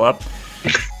muck it all up?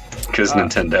 Because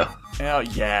Nintendo. Hell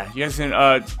yeah. You guys can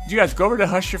go over to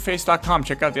hushyourface.com.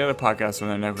 Check out the other podcasts on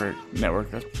the network.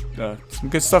 Some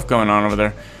good stuff going on over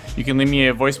there. You can leave me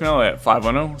a voicemail at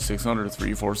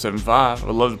 510-600-3475. I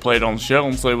would love to play it on the show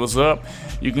and say what's up.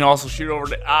 You can also shoot over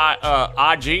to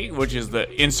IG, which is the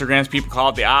Instagrams. People call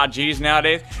it the IGs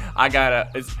nowadays.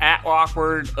 It's at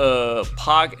awkward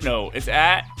it's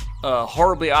at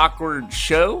horribly awkward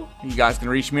show. You guys can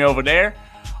reach me over there.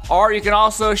 Or you can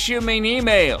also shoot me an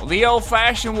email, the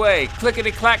old-fashioned way.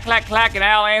 Clickety-clack, clack, clack, and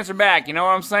I'll answer back. You know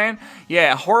what I'm saying?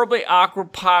 Yeah,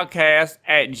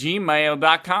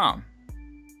 horriblyawkwardpodcast@gmail.com.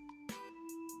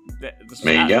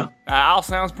 There you go. All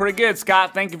sounds pretty good,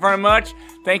 Scott. Thank you very much.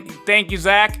 Thank you,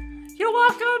 Zach. You're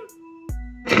welcome.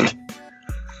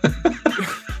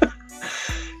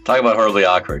 Talk about horribly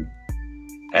awkward.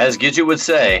 As Gidget would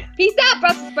say. Peace out,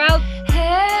 Brussels sprouts.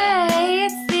 Hey,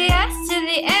 it's the S to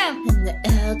the M and the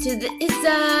L to the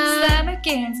Ism.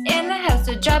 Slammerkins in the house,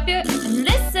 so drop your and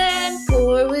listen.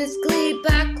 Pour with glee,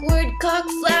 backward cock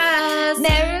flash.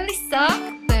 Merrily sock,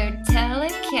 bird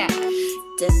telecat.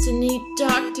 Destiny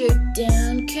doctor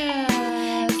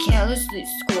downcast. Carelessly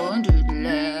squandered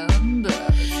lamb.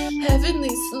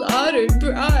 Heavenly slaughtered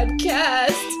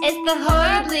broadcast. It's the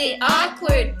Horribly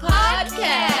Awkward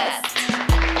Podcast.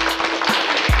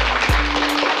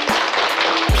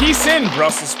 Peace in,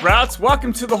 Brussels sprouts.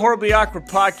 Welcome to the Horribly Awkward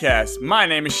Podcast. My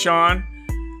name is Sean.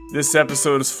 This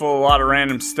episode is full of a lot of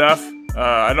random stuff.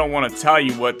 I don't want to tell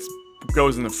you what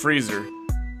goes in the freezer.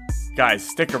 Guys,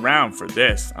 stick around for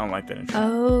this. I don't like that intro.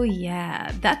 Oh,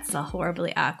 yeah. That's a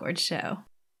Horribly Awkward show.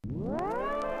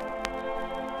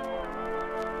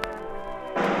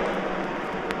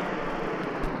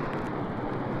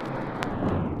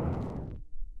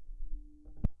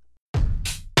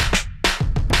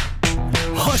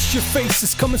 Hush Your Face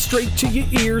is coming straight to your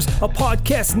ears. A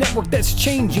podcast network that's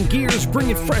changing gears,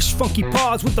 bringing fresh funky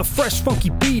pods with a fresh funky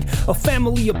beat. A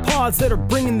family of pods that are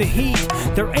bringing the heat.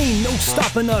 There ain't no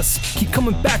stopping us. Keep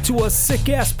coming back to us, sick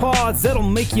ass pods that'll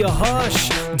make you hush.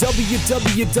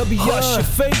 www. Hush Your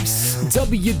Face.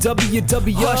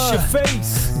 www. Hush Your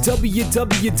Face.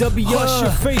 www.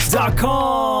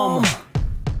 HushYourFace.com.